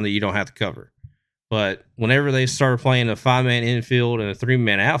ground that you don't have to cover. But whenever they started playing a 5-man infield and a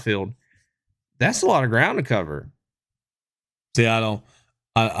 3-man outfield, that's a lot of ground to cover. See, I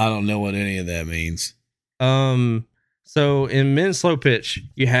don't know what any of that means. So in men's slow pitch,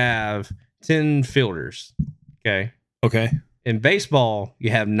 you have 10 fielders. Okay. In baseball, you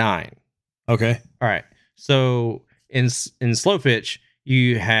have 9. Okay. All right. So in slow pitch,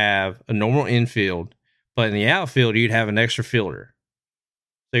 you have a normal infield, but in the outfield, you'd have an extra fielder.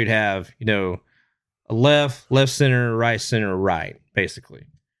 So you'd have, a left center, right, basically.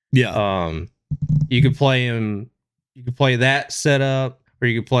 Yeah. You could play him. You could play that setup, or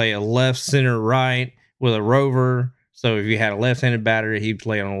you could play a left, center, right with a rover. So if you had a left-handed batter, he'd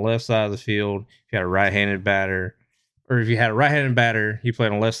play on the left side of the field. If you had a right-handed batter, or if you had a right-handed batter, he'd play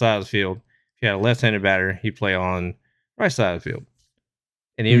on the left side of the field. If you had a left-handed batter, he'd play on the right side of the field.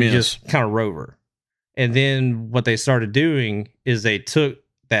 And he would just kind of rover. And then what they started doing is they took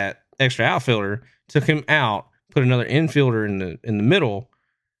that extra outfielder, took him out, put another infielder in the middle,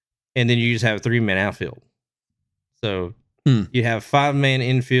 and then you just have a 3-man outfield. So you have 5-man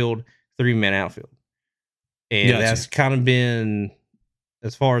infield, 3-man outfield. And that's kind of been,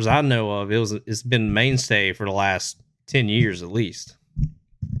 as far as I know of, it's been mainstay for the last 10 years at least.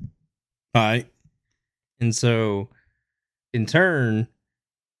 All right. And so, in turn,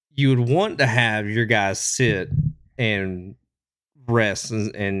 you would want to have your guys sit and rest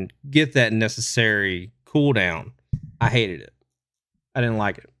and get that necessary cool down. I hated it. I didn't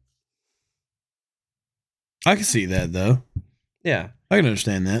like it. I can see that, though. Yeah. I can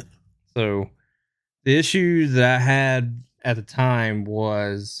understand that. So, the issue that I had at the time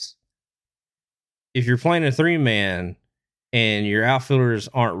was if you're playing a 3-man and your outfielders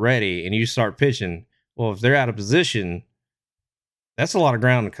aren't ready and you start pitching, well, if they're out of position, that's a lot of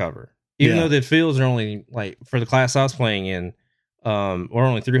ground to cover. Even though the fields are only, like, for the class I was playing in, or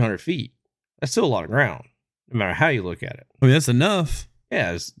only 300 feet, that's still a lot of ground, no matter how you look at it. I mean, that's enough.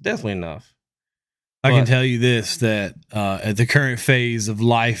 Yeah, it's definitely enough. I can tell you this, that at the current phase of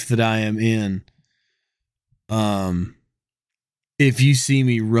life that I am in, if you see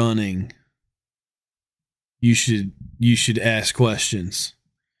me running, you should ask questions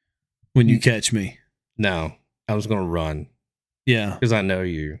when you catch me. No, I was going to run. Yeah. Because I know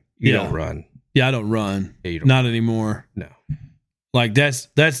you. You don't run. Yeah, I don't run. Yeah, you don't Not run. anymore. No. Like that's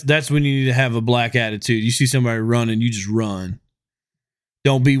when you need to have a black attitude. You see somebody running, you just run.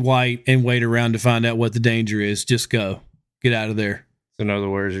 Don't be white and wait around to find out what the danger is. Just go. Get out of there. So in other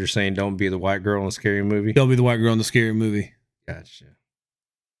words, you're saying don't be the white girl in the scary movie? Don't be the white girl in the scary movie. Gotcha.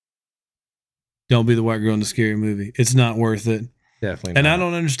 Don't be the white girl in the scary movie. It's not worth it. Definitely not. And I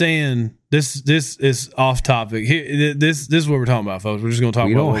don't understand. This is off topic. Here, this is what we're talking about, folks. We're just going to talk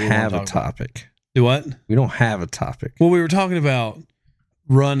about what we have a topic. Do what? We don't have a topic. Well, we were talking about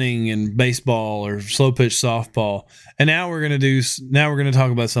running and baseball or slow pitch softball, and now we're going to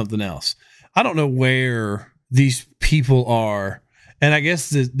talk about something else. I don't know where these people are, and I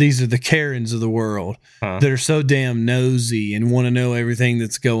guess these are the Karens of the world that are so damn nosy and want to know everything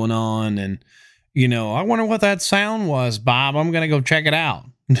that's going on. And I wonder what that sound was, Bob. I'm going to go check it out.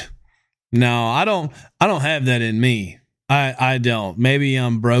 No, I don't have that in me. I don't. Maybe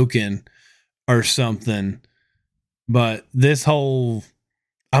I'm broken or something, but this whole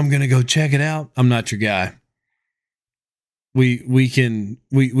I'm gonna go check it out, I'm not your guy. We can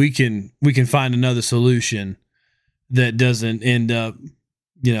find another solution that doesn't end up,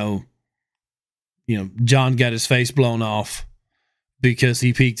 John got his face blown off because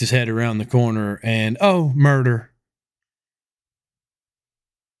he peeked his head around the corner and murder.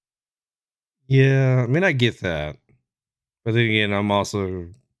 Yeah, I mean, I get that, but then again, I'm also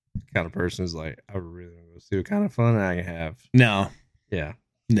the kind of person who's like, I really want to see what kind of fun I can have. No. Yeah.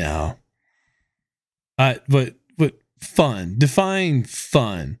 No. But fun. Define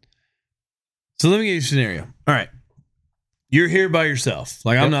fun. So let me give you a scenario. All right. You're here by yourself.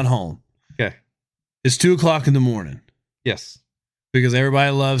 Like, yep. I'm not home. Okay. It's 2:00 in the morning. Yes. Because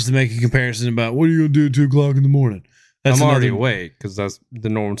everybody loves to make a comparison about what are you going to do at 2:00 in the morning? I'm already awake because that's the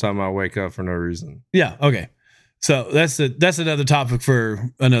normal time I wake up for no reason. Yeah. Okay. So that's another topic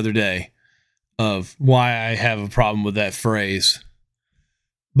for another day of why I have a problem with that phrase.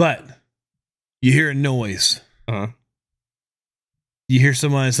 But you hear a noise. Uh-huh. You hear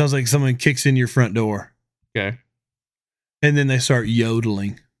someone, it sounds like someone kicks in your front door. Okay. And then they start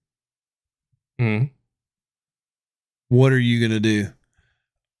yodeling. Hmm. What are you going to do?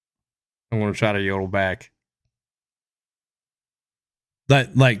 I'm going to try to yodel back.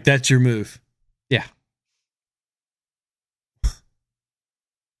 That's your move. Yeah.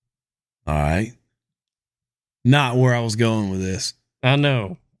 All right. Not where I was going with this. I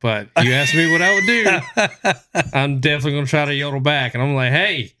know, but you asked me what I would do. I'm definitely going to try to yodel back. And I'm like,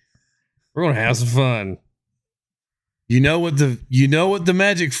 hey, we're going to have some fun. You know what the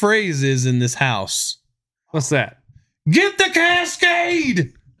magic phrase is in this house? What's that? Get the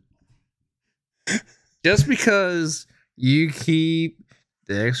Cascade! Just because you keep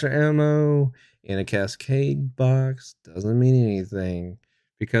the extra ammo in a Cascade box doesn't mean anything.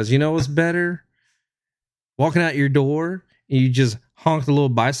 Because you know what's better? Walking out your door and you just honk the little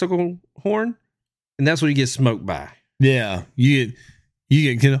bicycle horn, and that's what you get smoked by. Yeah, you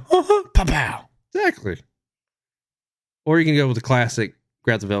get pow pow. Exactly. Or you can go with the classic,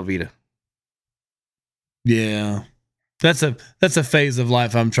 grab the Velveeta. Yeah, that's a phase of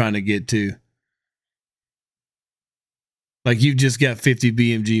life I'm trying to get to. Like you've just got 50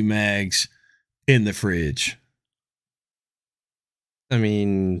 BMG mags in the fridge. I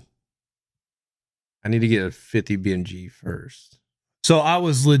mean, I need to get a 50 BMG first. So I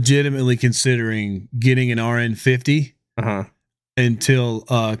was legitimately considering getting an RN50 until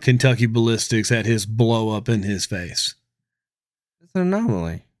Kentucky Ballistics had his blow up in his face. It's an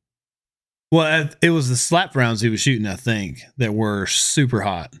anomaly. Well, it was the slap rounds he was shooting, I think, that were super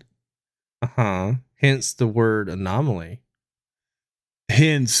hot. Hence the word anomaly.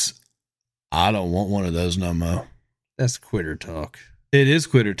 Hence, I don't want one of those no more. That's quitter talk. It is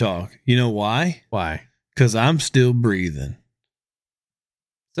quitter talk. You know why? Why? Because I'm still breathing.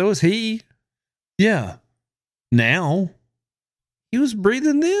 So is he. Yeah. Now. He was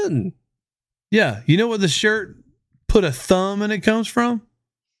breathing then. Yeah. You know what the shirt put a thumb in it comes from?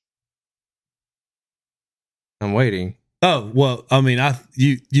 I'm waiting. Oh, well, I mean,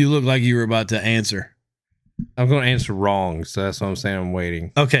 you look like you were about to answer. I'm going to answer wrong, so that's what I'm saying. I'm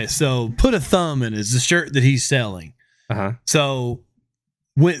waiting. Okay, so put a thumb in is the shirt that he's selling. So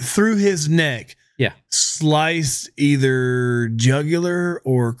went through his neck. Yeah. Sliced either jugular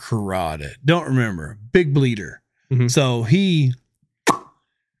or carotid. Don't remember. Big bleeder. So he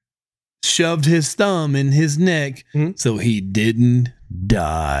shoved his thumb in his neck so he didn't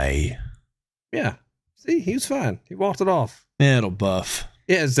die. Yeah. See, he was fine. He walked it off. Yeah, it'll buff.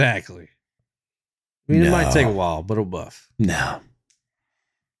 Yeah, exactly. I mean, it might take a while, but it'll buff. No.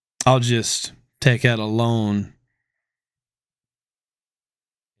 I'll just take out a loan.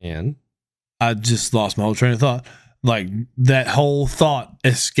 And? I just lost my whole train of thought. Like, that whole thought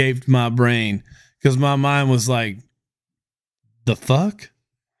escaped my brain because my mind was like, the fuck?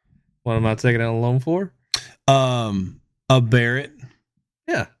 What am I taking out a loan for? A Barrett.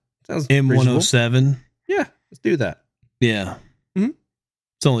 Yeah. Sounds M107. Yeah, let's do that. Yeah.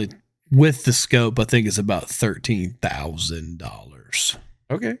 It's only, with the scope, I think it's about $13,000.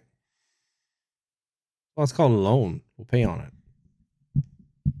 Okay. Well, it's called a loan. We'll pay on it.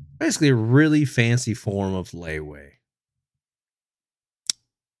 Basically a really fancy form of layaway.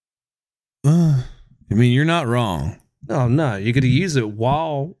 I mean, you're not wrong. No. You could use it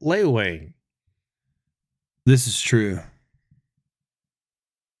while layawaying. This is true.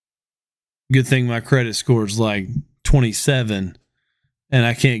 Good thing my credit score is like 27 and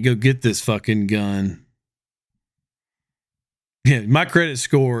I can't go get this fucking gun. Yeah, my credit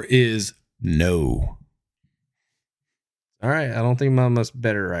score is no. All right, I don't think mine must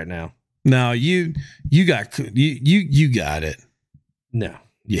better right now. No, you got it. No.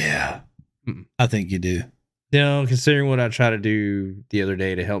 Yeah. I think you do. You know, considering what I tried to do the other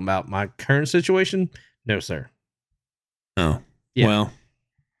day to help out my current situation, no, sir. Oh. Yeah. Well.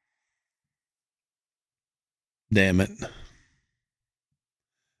 Damn it.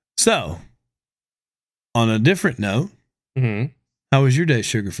 So, on a different note, how was your day,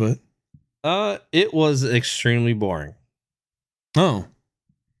 Sugarfoot? It was extremely boring. Oh.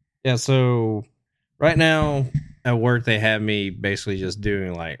 Yeah, so right now at work they have me basically just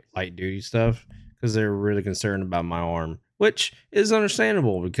doing like light duty stuff because they're really concerned about my arm, which is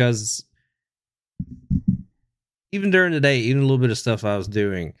understandable because even during the day, even a little bit of stuff I was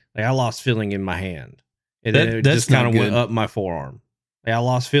doing, like I lost feeling in my hand. And then it just kind of went up my forearm. Like I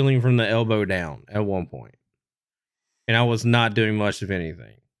lost feeling from the elbow down at one point. And I was not doing much of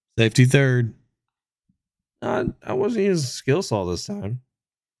anything. Safety third. I wasn't using skill saw this time.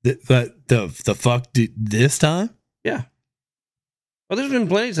 But the fuck this time? Yeah. Well, there's been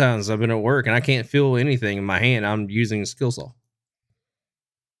plenty of times I've been at work and I can't feel anything in my hand. I'm using a skill saw.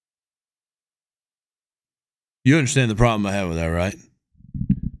 You understand the problem I have with that, right?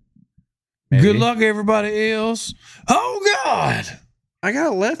 Maybe. Good luck, everybody else. Oh, God. I got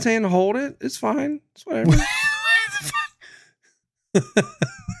a left hand to hold it. It's fine. It's whatever.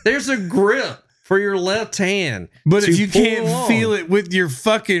 There's a grip for your left hand. But if you can't feel it with your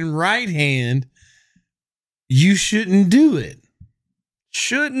fucking right hand, you shouldn't do it.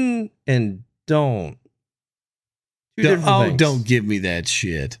 Shouldn't and don't. Two different things. Don't give me that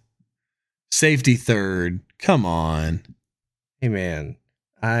shit. Safety third. Come on. Hey, man.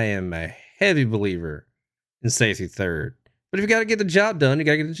 I am a heavy believer in safety third. But if you got to get the job done, you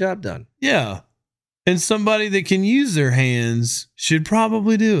got to get the job done. Yeah. And somebody that can use their hands should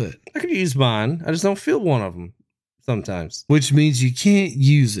probably do it. I could use mine. I just don't feel one of them sometimes. Which means you can't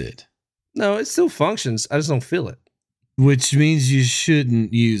use it. No, it still functions. I just don't feel it. Which means you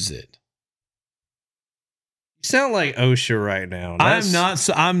shouldn't use it. You sound like OSHA right now.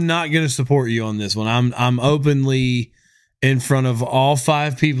 I'm not going to support you on this one. I'm openly in front of all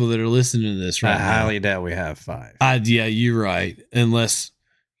 5 people that are listening to this right I now. highly doubt we have 5. Yeah, you're right. Unless,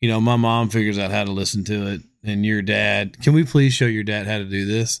 my mom figures out how to listen to it and your dad. Can we please show your dad how to do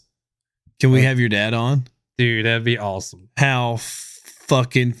this? Can we have your dad on? Dude, that'd be awesome. How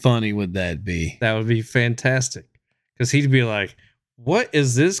fucking funny would that be? That would be fantastic. Because he'd be like, what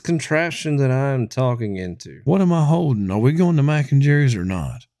is this contraption that I'm talking into? What am I holding? Are we going to Mac and Jerry's or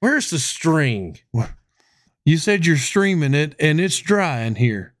not? Where's the string? You said you're streaming it and it's dry in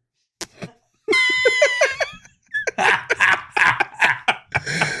here.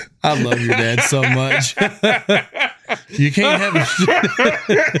 I love your dad so much. You can't have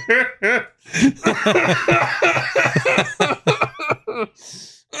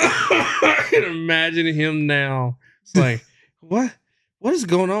I can imagine him now. It's like, what is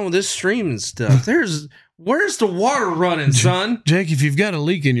going on with this streaming stuff? Where's the water running, son? Jake, if you've got a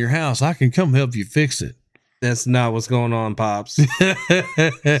leak in your house, I can come help you fix it. That's not what's going on, Pops.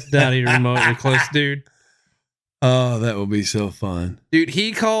 It's not even remotely close, dude. Oh, that would be so fun. Dude,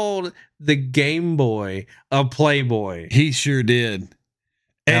 he called the Game Boy a Playboy. He sure did.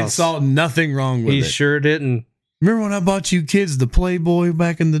 And saw nothing wrong with it. He sure didn't. Remember when I bought you kids the Playboy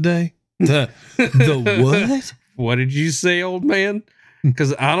back in the day? The what? What did you say, old man?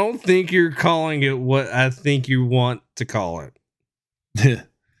 Because I don't think you're calling it what I think you want to call it.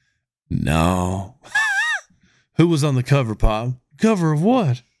 No. Who was on the cover, Pop? Cover of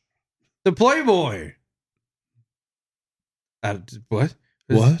what? The Playboy. What?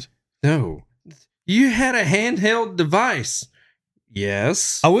 What? No. You had a handheld device.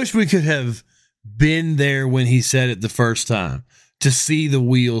 Yes. I wish we could have been there when he said it the first time to see the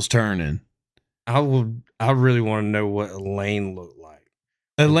wheels turning. I really want to know what Elaine looked like.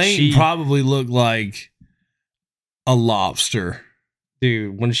 Elaine probably looked like a lobster.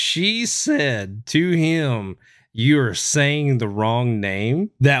 Dude, when she said to him, you are saying the wrong name.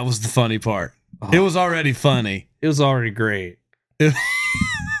 That was the funny part. Oh. It was already funny. It was already great. Then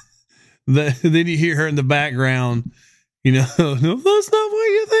you hear her in the background, no, that's not what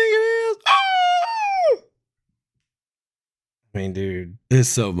you think it is. Oh! I mean, dude. It's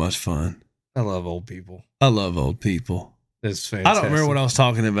so much fun. I love old people. I love old people. It's fantastic. I don't remember what I was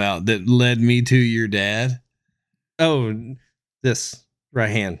talking about that led me to your dad. Oh, this right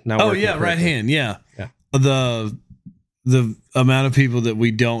hand. Oh, yeah, correctly. Right hand. Yeah. The amount of people that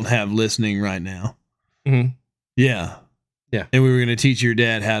we don't have listening right now. Mm-hmm. Yeah. Yeah. And we were going to teach your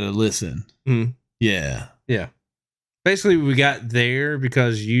dad how to listen. Mm-hmm. Yeah. Yeah. Basically, we got there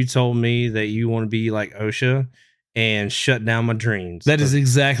because you told me that you want to be like OSHA and shut down my dreams. That is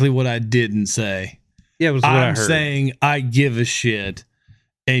exactly what I didn't say. Yeah, it was what I heard. I'm saying I give a shit,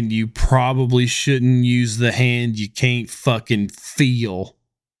 and you probably shouldn't use the hand you can't fucking feel.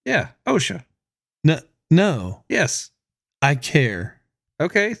 Yeah, OSHA. No. Yes. I care.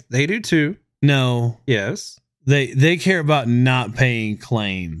 Okay, they do too. No. Yes. They care about not paying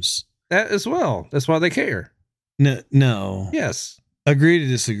claims. That as well. That's why they care. No. Yes. Agree to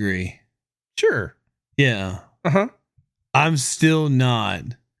disagree. Sure. Yeah. Uh-huh. I'm still not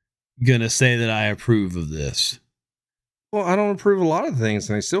gonna say that I approve of this. Well, I don't approve a lot of things,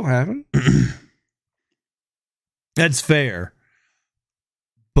 and I still haven't. That's fair.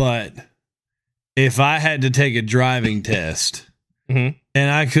 But if I had to take a driving test mm-hmm.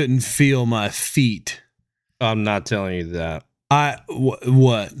 and I couldn't feel my feet, I'm not telling you that.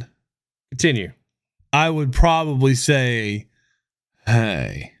 What? Continue. I would probably say,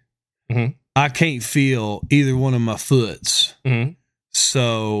 hey, mm-hmm. I can't feel either one of my foots. Mm-hmm.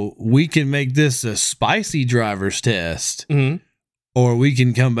 So we can make this a spicy driver's test, mm-hmm. or we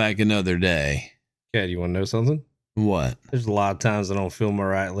can come back another day. Yeah, do you want to know something? What? There's a lot of times I don't feel my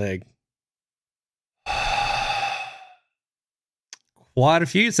right leg. Quite a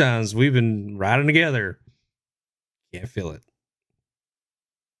few times we've been riding together. Can't feel it.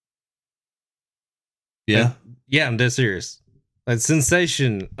 Yeah? Yeah, I'm dead serious. That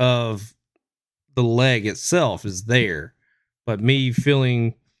sensation of the leg itself is there. But me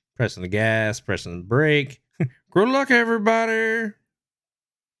feeling, pressing the gas, pressing the brake. Good luck, everybody.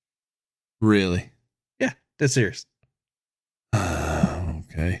 Really? Yeah, dead serious.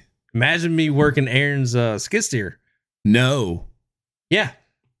 Okay. Imagine me working Aaron's skid steer. No. Yeah.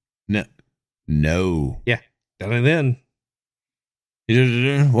 No. Yeah. Done it then.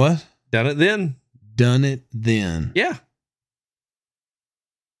 What? Done it then. done it then. Yeah.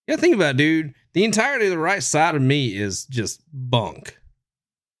 Yeah, think about it, dude. The entirety of the right side of me is just bunk.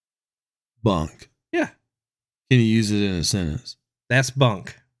 Bunk. Yeah. Can you use it in a sentence? That's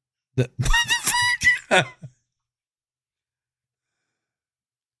bunk.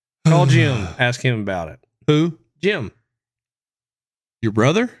 Call Jim. Ask him about it. Who? Jim. Your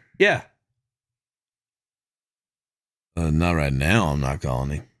brother? Yeah. Not right now. I'm not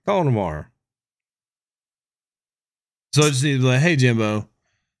calling him. Call him tomorrow. So I just need to be like, hey, Jimbo,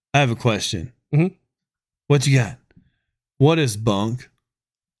 I have a question. Mm-hmm. What you got? What is bunk?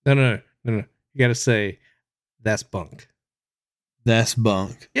 No. You got to say, that's bunk. That's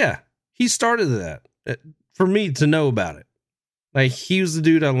bunk. Yeah. He started that for me to know about it. Like, he was the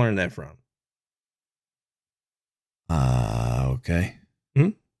dude I learned that from. Okay. Hmm?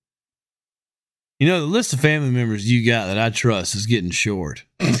 You know, the list of family members you got that I trust is getting short.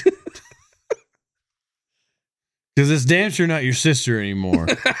 Because it's damn sure not your sister anymore.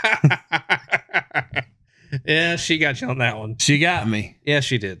 Yeah, she got you on that one. She got me. Yeah,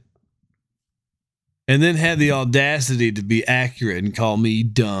 she did. And then had the audacity to be accurate and call me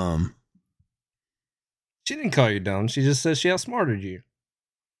dumb. She didn't call you dumb. She just said she outsmarted you.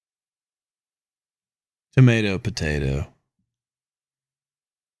 Tomato, potato.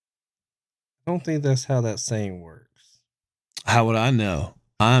 I don't think that's how that saying works. How would I know?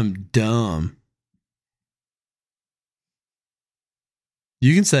 I'm dumb.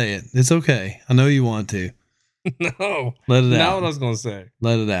 You can say it. It's okay. I know you want to. No. Let it out. Not what I was going to say.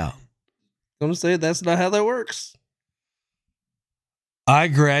 Let it out. I'm going to say that's not how that works. I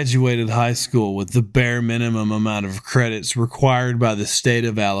graduated high school with the bare minimum amount of credits required by the state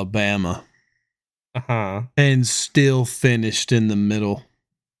of Alabama. Uh-huh. And still finished in the middle.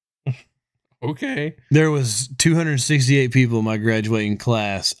 Okay. There was 268 people in my graduating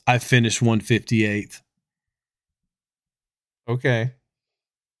class. I finished 158th. Okay.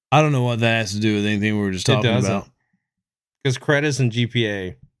 I don't know what that has to do with anything we were just talking about. Because credits and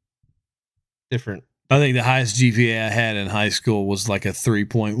GPA, different. I think the highest GPA I had in high school was like a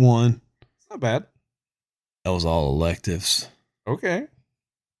 3.1. It's not bad. That was all electives. Okay.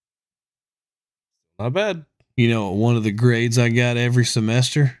 Not bad. You know, one of the grades I got every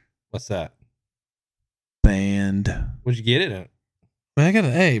semester? What's that? Band. What'd you get it in? Man, I got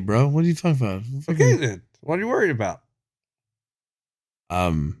an A, bro. What are you talking about? Okay, then. What are you worried about?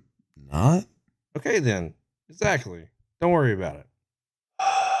 Not. Okay, then. Exactly. Don't worry about it.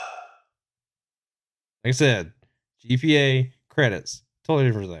 Like I said, GPA, credits, totally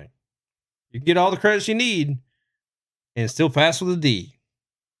different thing. You can get all the credits you need and still pass with a D.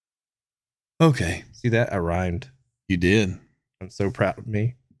 Okay. See that? I rhymed. You did. I'm so proud of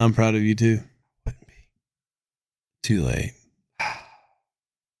me. I'm proud of you too. Wouldn't be. Too late.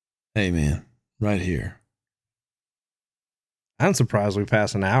 Hey, man. Right here. I'm surprised we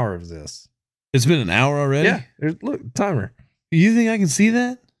passed an hour of this. It's been an hour already? Yeah. Look, timer. You think I can see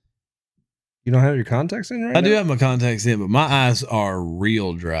that? You don't have your contacts in right now? I do have my contacts in, but my eyes are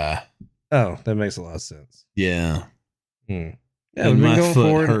real dry. Oh, that makes a lot of sense. Yeah. Yeah, And we've my been going foot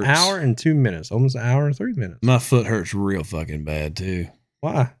for an hurts. hour and 2 minutes. Almost an hour and 3 minutes. My foot hurts real fucking bad too.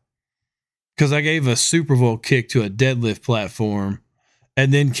 Why? Because I gave a Super Bowl kick to a deadlift platform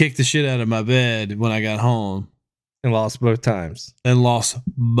and then kicked the shit out of my bed when I got home And lost both times. and lost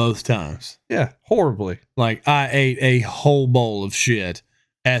both times. Yeah, horribly. Like I ate a whole bowl of shit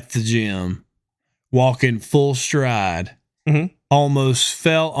at the gym, walking full stride, Mhm. almost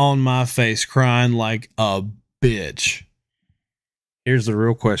fell on my face crying like a bitch. Here's the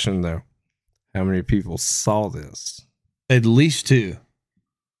real question, though. How many people saw this? At least two.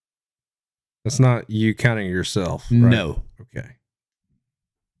 That's not you counting yourself, right? No. Okay.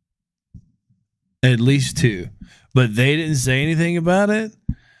 At least two. But they didn't say anything about it.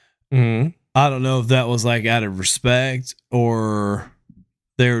 Mm-hmm. I don't know if that was like out of respect or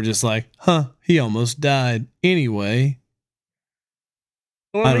they were just like, he almost died anyway.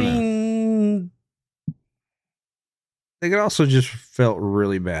 Well, I I don't know. mean, they could also just felt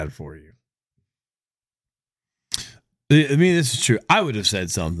really bad for you. I mean, this is true. I would have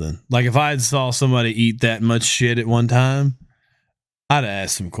said something. Like if I had saw somebody eat that much shit at one time, I'd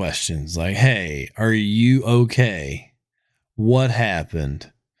ask some questions like, hey, are you okay? What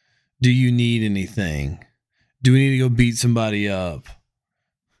happened? Do you need anything? Do we need to go beat somebody up?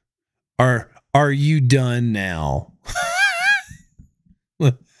 Are you done now?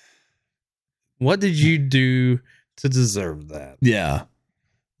 What did you do to deserve that? Yeah.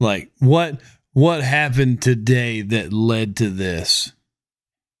 Like what happened today that led to this?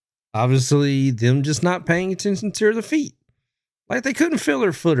 Obviously, them just not paying attention to their feet. Like they couldn't feel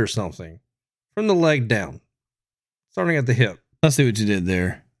their foot or something. from the leg down, starting at the hip. I see what you did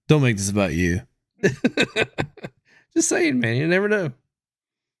there. Don't make this about you. Just saying, man. You never know.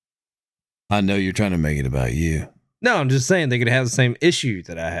 I know you're trying to make it about you. No, I'm just saying they could have the same issue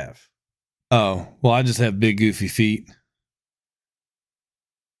that I have. Oh, well, I just have big, goofy feet.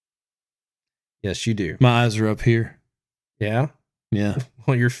 Yes, you do. My eyes are up here. Yeah? Yeah,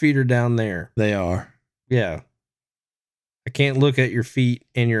 Well, your feet are down there. they are. Yeah. I can't look at your feet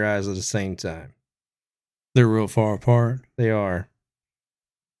and your eyes at the same time. They're real far apart. They are.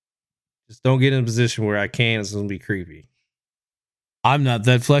 Just don't get in a position where I can. It's going to be creepy. I'm not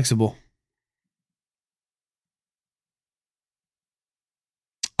that flexible.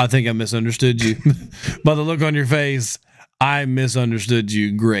 I think I misunderstood you. By the look on your face, I misunderstood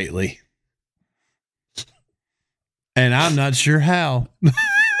you greatly. And I'm not sure how.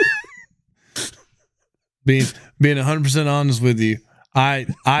 Being 100% honest with you, I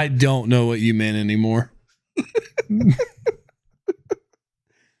don't know what you meant anymore. You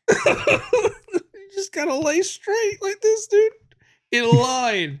just got to lay straight like this, dude. In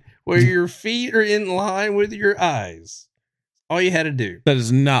line where your feet are in line with your eyes. All you had to do. That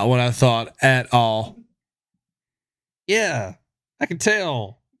is not what I thought at all. Yeah, I can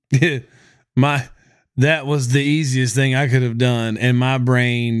tell. That was the easiest thing I could have done. And my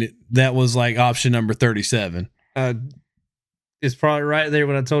brain, that was like option number 37. It's probably right there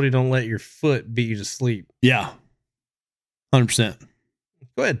when I told you don't let your foot beat you to sleep. Yeah. 100%.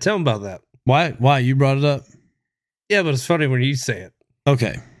 Go ahead, tell them about that. Why? You brought it up? Yeah, but it's funny when you say it.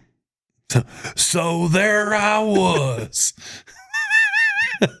 Okay. So there I was.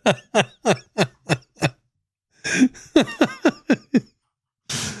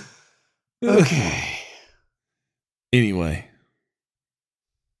 Okay. Anyway.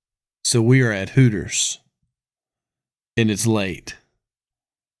 So we are at Hooters. And it's late.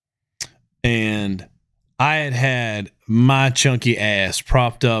 And I had my chunky ass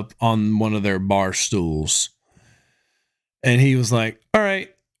propped up on one of their bar stools. And he was like, all right,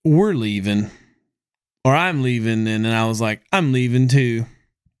 we're leaving. Or I'm leaving. And then I was like, I'm leaving too.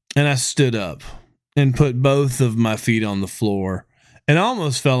 And I stood up and put both of my feet on the floor and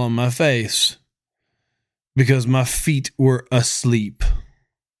almost fell on my face because my feet were asleep.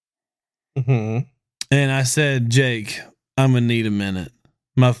 Mm-hmm. And I said, Jake, I'm going to need a minute.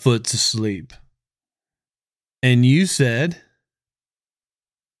 My foot's asleep. And you said,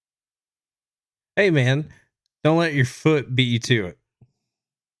 Hey, man, don't let your foot beat you to it.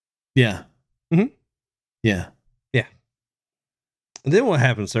 yeah. Mm-hmm. Yeah. And then what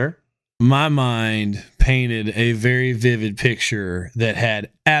happened, sir? My mind painted a very vivid picture that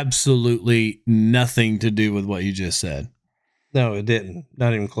had absolutely nothing to do with what you just said. No, it didn't.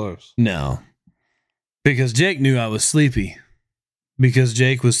 Not even close. No. Because Jake knew I was sleepy. Because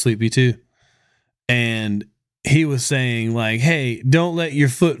Jake was sleepy too. And he was saying like, hey, don't let your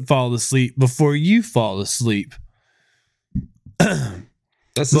foot fall asleep before you fall asleep.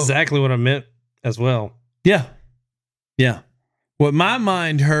 That's exactly what I meant as well. Yeah. Yeah. What my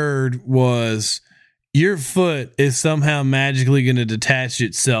mind heard was your foot is somehow magically going to detach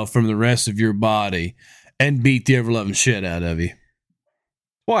itself from the rest of your body and beat the ever-loving shit out of you.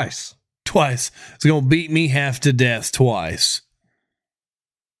 Twice. It's going to beat me half to death twice.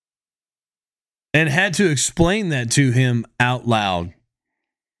 And had to explain that to him out loud.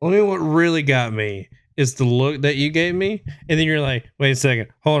 Only what really got me is the look that you gave me. And then you're like, wait a second.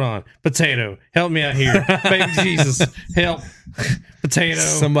 Hold on. Potato, help me out here. Baby Jesus, help. Potato.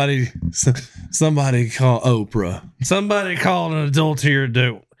 Somebody call Oprah. Somebody call an adult here.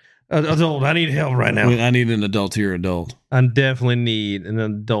 Adult, I need help right now. I need an adult here adult. I definitely need an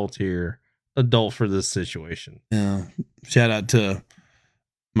adult here. Adult for this situation. Yeah. Shout out to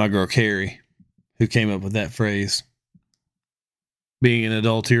my girl Carrie, who came up with that phrase. Being an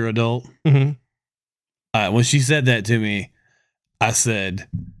adult here adult. Mm-hmm. When she said that to me, I said,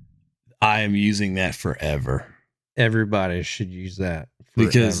 I am using that forever. Everybody should use that forever.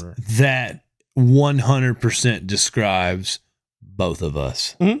 Because that 100% describes both of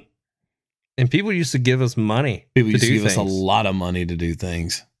us. Mm-hmm. And people used to give us money. People used to give us a lot of money to do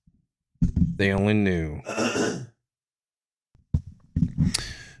things. They only knew.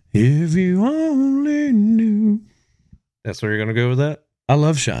 If you only knew. That's where you're going to go with that? I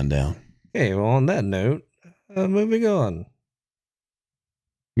love Shinedown. Okay, well, on that note, moving on.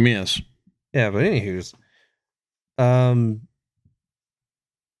 Yes. Yeah, but anywho's. But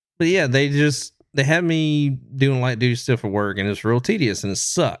yeah, they had me doing light duty stuff for work, and it's real tedious, and it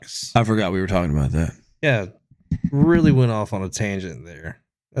sucks. I forgot we were talking about that. Yeah, really went off on a tangent there.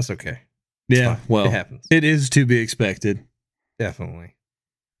 That's okay. Yeah, well, it happens. It is to be expected. Definitely.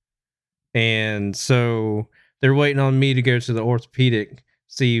 And so they're waiting on me to go to the orthopedic,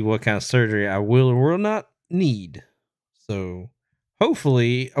 see what kind of surgery I will or will not need. So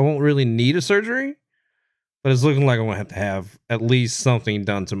hopefully I won't really need a surgery, but it's looking like I'm going to have at least something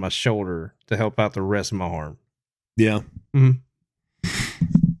done to my shoulder to help out the rest of my arm. Yeah. Mhm.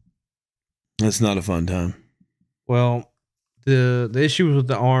 That's not a fun time. Well, the issue with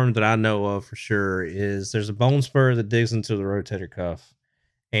the arm that I know of for sure is there's a bone spur that digs into the rotator cuff,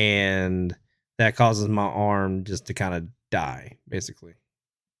 and that causes my arm just to kind of die, basically.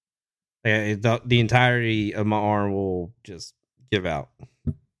 The entirety of my arm will just give out.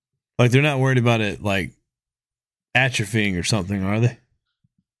 Like, they're not worried about it, like, atrophying or something, are they? It's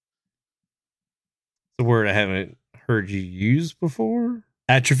a word I haven't heard you use before.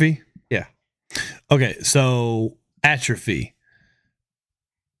 Atrophy? Yeah. Okay, so atrophy.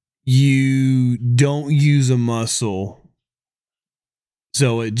 You don't use a muscle,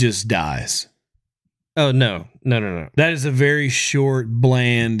 so it just dies. Oh, no. That is a very short,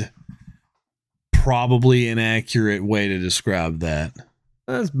 bland, probably inaccurate way to describe that.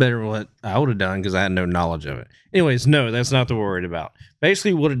 That's better than what I would have done because I had no knowledge of it. Anyways, no, that's not what we're worried about.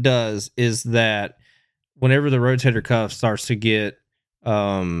 Basically, what it does is that whenever the rotator cuff starts to get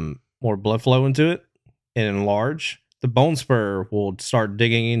more blood flow into it and enlarge, the bone spur will start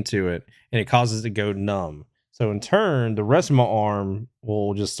digging into it and it causes it to go numb. So in turn, the rest of my arm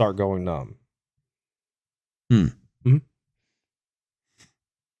will just start going numb. Mm-hmm.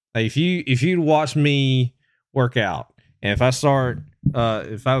 Like if you'd watch me work out, and if I was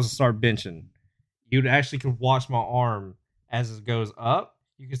to start benching, you'd actually could watch my arm as it goes up.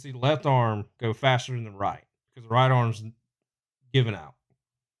 You can see the left arm go faster than the right because the right arm's giving out.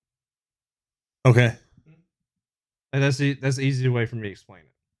 Okay. And that's the easy way for me to explain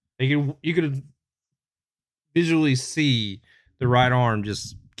it. You could visually see the right arm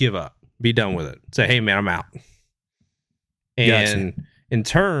just give up, be done with it. Say, hey man, I'm out. And in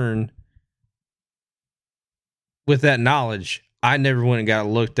turn, with that knowledge, I never went and got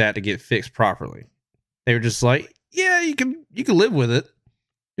looked at to get fixed properly. They were just like, yeah, you can live with it.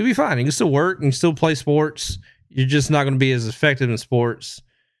 You'll be fine. You can still work, you can still play sports. You're just not going to be as effective in sports,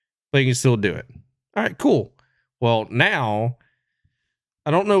 but you can still do it. All right, cool. Well, now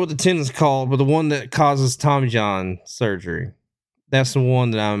I don't know what the tendon's called, but the one that causes Tommy John surgery, that's the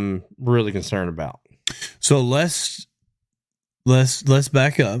one that I'm really concerned about. So let's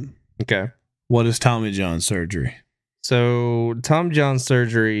back up. Okay. What is Tommy John surgery? So Tommy John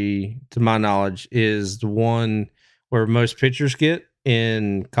surgery, to my knowledge, is the one where most pitchers get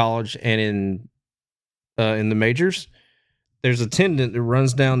in college and in the majors. There's a tendon that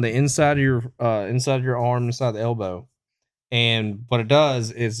runs down the inside of your arm, inside the elbow. And what it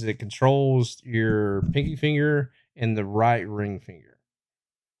does is it controls your pinky finger and the right ring finger.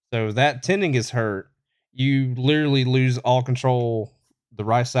 So if that tendon gets hurt, you literally lose all control the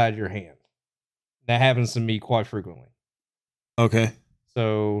right side of your hand. That happens to me quite frequently. Okay.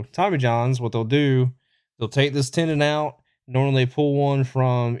 So Tommy Johns, what they'll do, they'll take this tendon out. Normally they pull one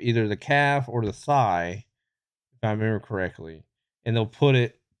from either the calf or the thigh, if I remember correctly, and they'll put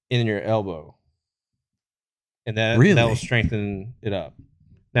it in your elbow. And that will strengthen it up.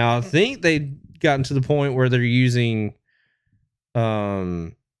 Now, I think they've gotten to the point where they're using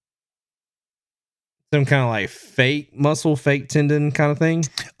some kind of like fake muscle, fake tendon kind of thing.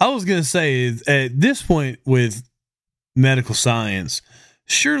 I was going to say, at this point with medical science,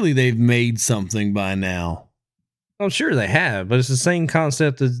 surely they've made something by now. I'm sure they have, but it's the same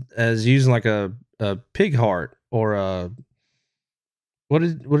concept as using like a pig heart or a what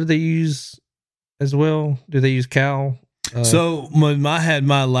did they use as well? Do they use cow? So when I had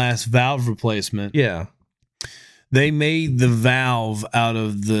my last valve replacement, yeah, they made the valve out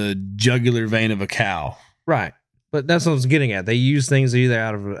of the jugular vein of a cow. Right, but that's what I was getting at. They use things either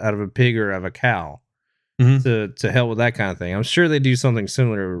out of a pig or out of a cow to help with that kind of thing. I'm sure they do something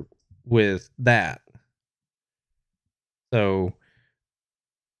similar with that. So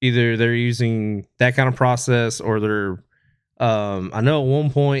either they're using that kind of process or they're I know at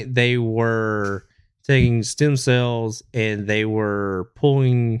one point they were taking stem cells and they were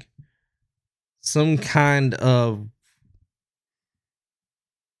pulling some kind of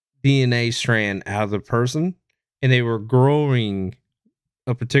DNA strand out of the person and they were growing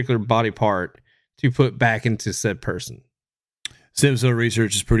a particular body part to put back into said person. Stem cell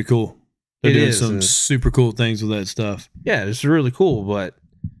research is pretty cool. They're doing some super cool things with that stuff. Yeah, it's really cool, but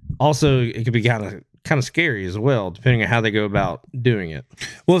also it could be kind of scary as well, depending on how they go about doing it.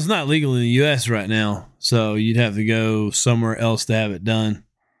 Well, it's not legal in the U.S. right now, so you'd have to go somewhere else to have it done.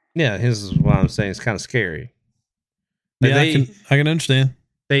 Yeah, this is what I'm saying. It's kind of scary. Like I can understand.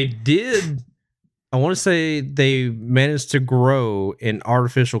 They did. I want to say they managed to grow an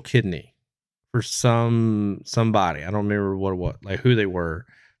artificial kidney for somebody. I don't remember what like who they were,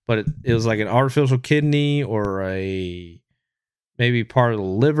 but it was like an artificial kidney or maybe part of the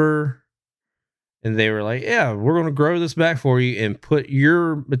liver. And they were like, yeah, we're going to grow this back for you and put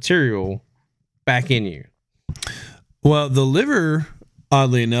your material back in you. Well, the liver,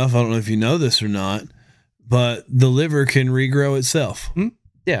 oddly enough, I don't know if you know this or not, but the liver can regrow itself.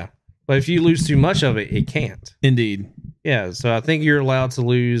 Yeah. But if you lose too much of it, it can't. Indeed. Yeah. So I think you're allowed to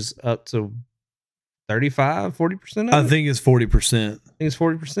lose up to 40% of it. I think it's 40%. I think it's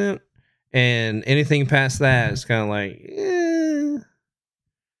 40%. And anything past that is kind of like,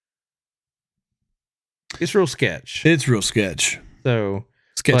 it's real sketch. It's real sketch. So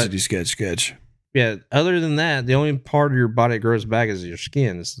Sketchy sketch. Yeah. Other than that, the only part of your body that grows back is your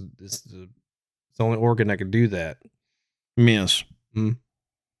skin. It's the only organ that can do that. Yes.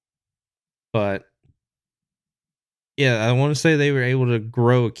 But yeah, I want to say they were able to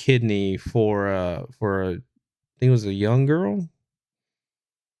grow a kidney for I think it was a young girl,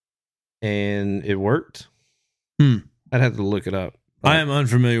 and it worked. I'd have to look it up. I am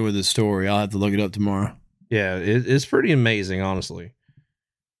unfamiliar with this story. I'll have to look it up tomorrow. Yeah, it's pretty amazing, honestly.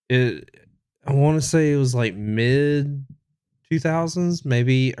 I want to say it was like mid 2000s,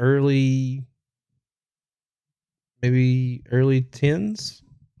 maybe early 10s. I think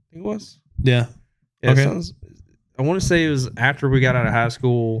it was. Yeah. Okay. I want to say it was after we got out of high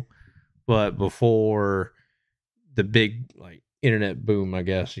school, but before the big like internet boom, I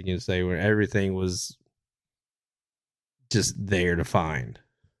guess you can say, where everything was just there to find.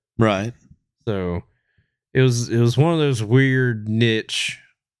 Right. So it was one of those weird niche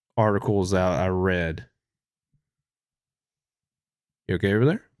articles that I read. You okay over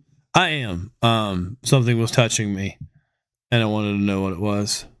there? I am. Something was touching me, and I wanted to know what it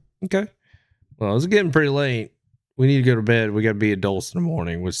was. Okay. Well, it's getting pretty late. We need to go to bed. We got to be adults in the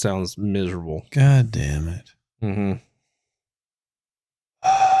morning, which sounds miserable. God damn it. Mm-hmm.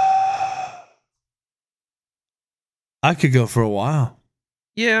 I could go for a while.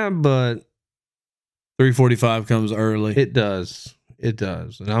 Yeah, but 3:45 comes early. It does.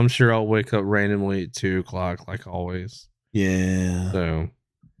 And I'm sure I'll wake up randomly at 2:00 like always. Yeah. So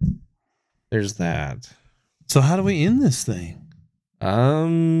there's that. So how do we end this thing?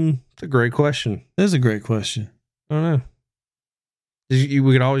 It's a great question. That is a great question. I don't know. We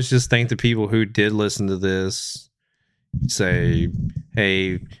could always just thank the people who did listen to this. Say,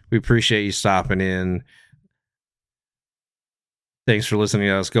 hey, we appreciate you stopping in. Thanks for listening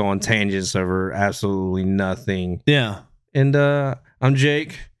to us go on tangents over absolutely nothing. Yeah. And I'm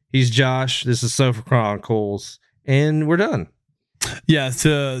Jake. He's Josh. This is Sofa Chronicles. And we're done. Yeah,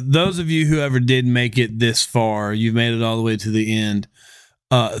 to those of you who ever did make it this far, you've made it all the way to the end.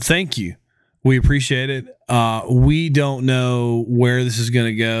 Thank you. We appreciate it. We don't know where this is going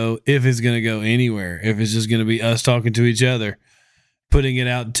to go, if it's going to go anywhere, if it's just going to be us talking to each other, putting it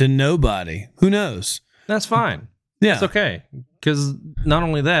out to nobody. Who knows? That's fine. Yeah. It's okay. Because not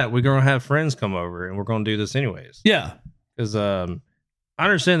only that, we're going to have friends come over and we're going to do this anyways. Yeah. Because I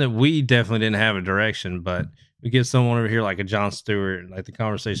understand that we definitely didn't have a direction, but we get someone over here like a Jon Stewart, like the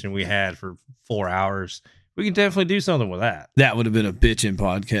conversation we had for 4 hours. We can definitely do something with that. That would have been a bitchin'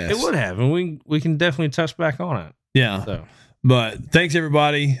 podcast. It would have, and we can definitely touch back on it. Yeah. So, but thanks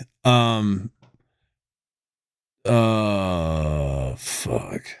everybody. Fuck.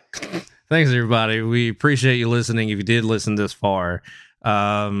 Thanks everybody. We appreciate you listening. If you did listen this far,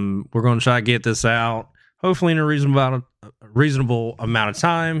 we're going to try to get this out hopefully in a reasonable amount of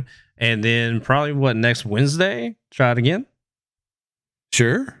time, and then probably next Wednesday, try it again.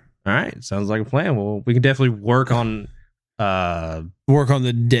 Sure. All right, sounds like a plan. Well, we can definitely work on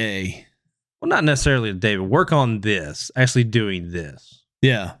the day. Well, not necessarily a day, but work on this, actually doing this.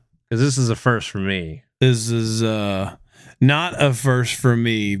 Yeah, because this is a first for me. This is not a first for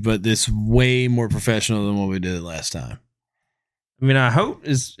me, but it's way more professional than what we did last time. I mean, I hope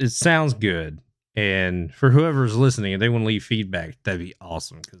it sounds good. And for whoever's listening, if they want to leave feedback, that'd be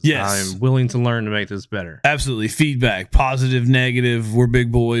awesome. Because yes. I'm willing to learn to make this better. Absolutely. Feedback, positive, negative. We're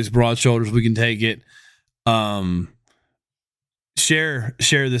big boys, broad shoulders. We can take it. Share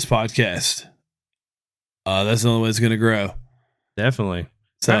this podcast. That's the only way it's going to grow. Definitely.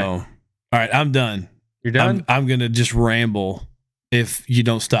 So, all right, I'm done. You're done? I'm going to just ramble if you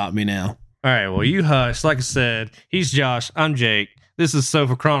don't stop me now. All right. Well, you hush. Like I said, he's Josh. I'm Jake. This is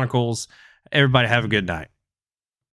Sofa Chronicles. Everybody have a good night.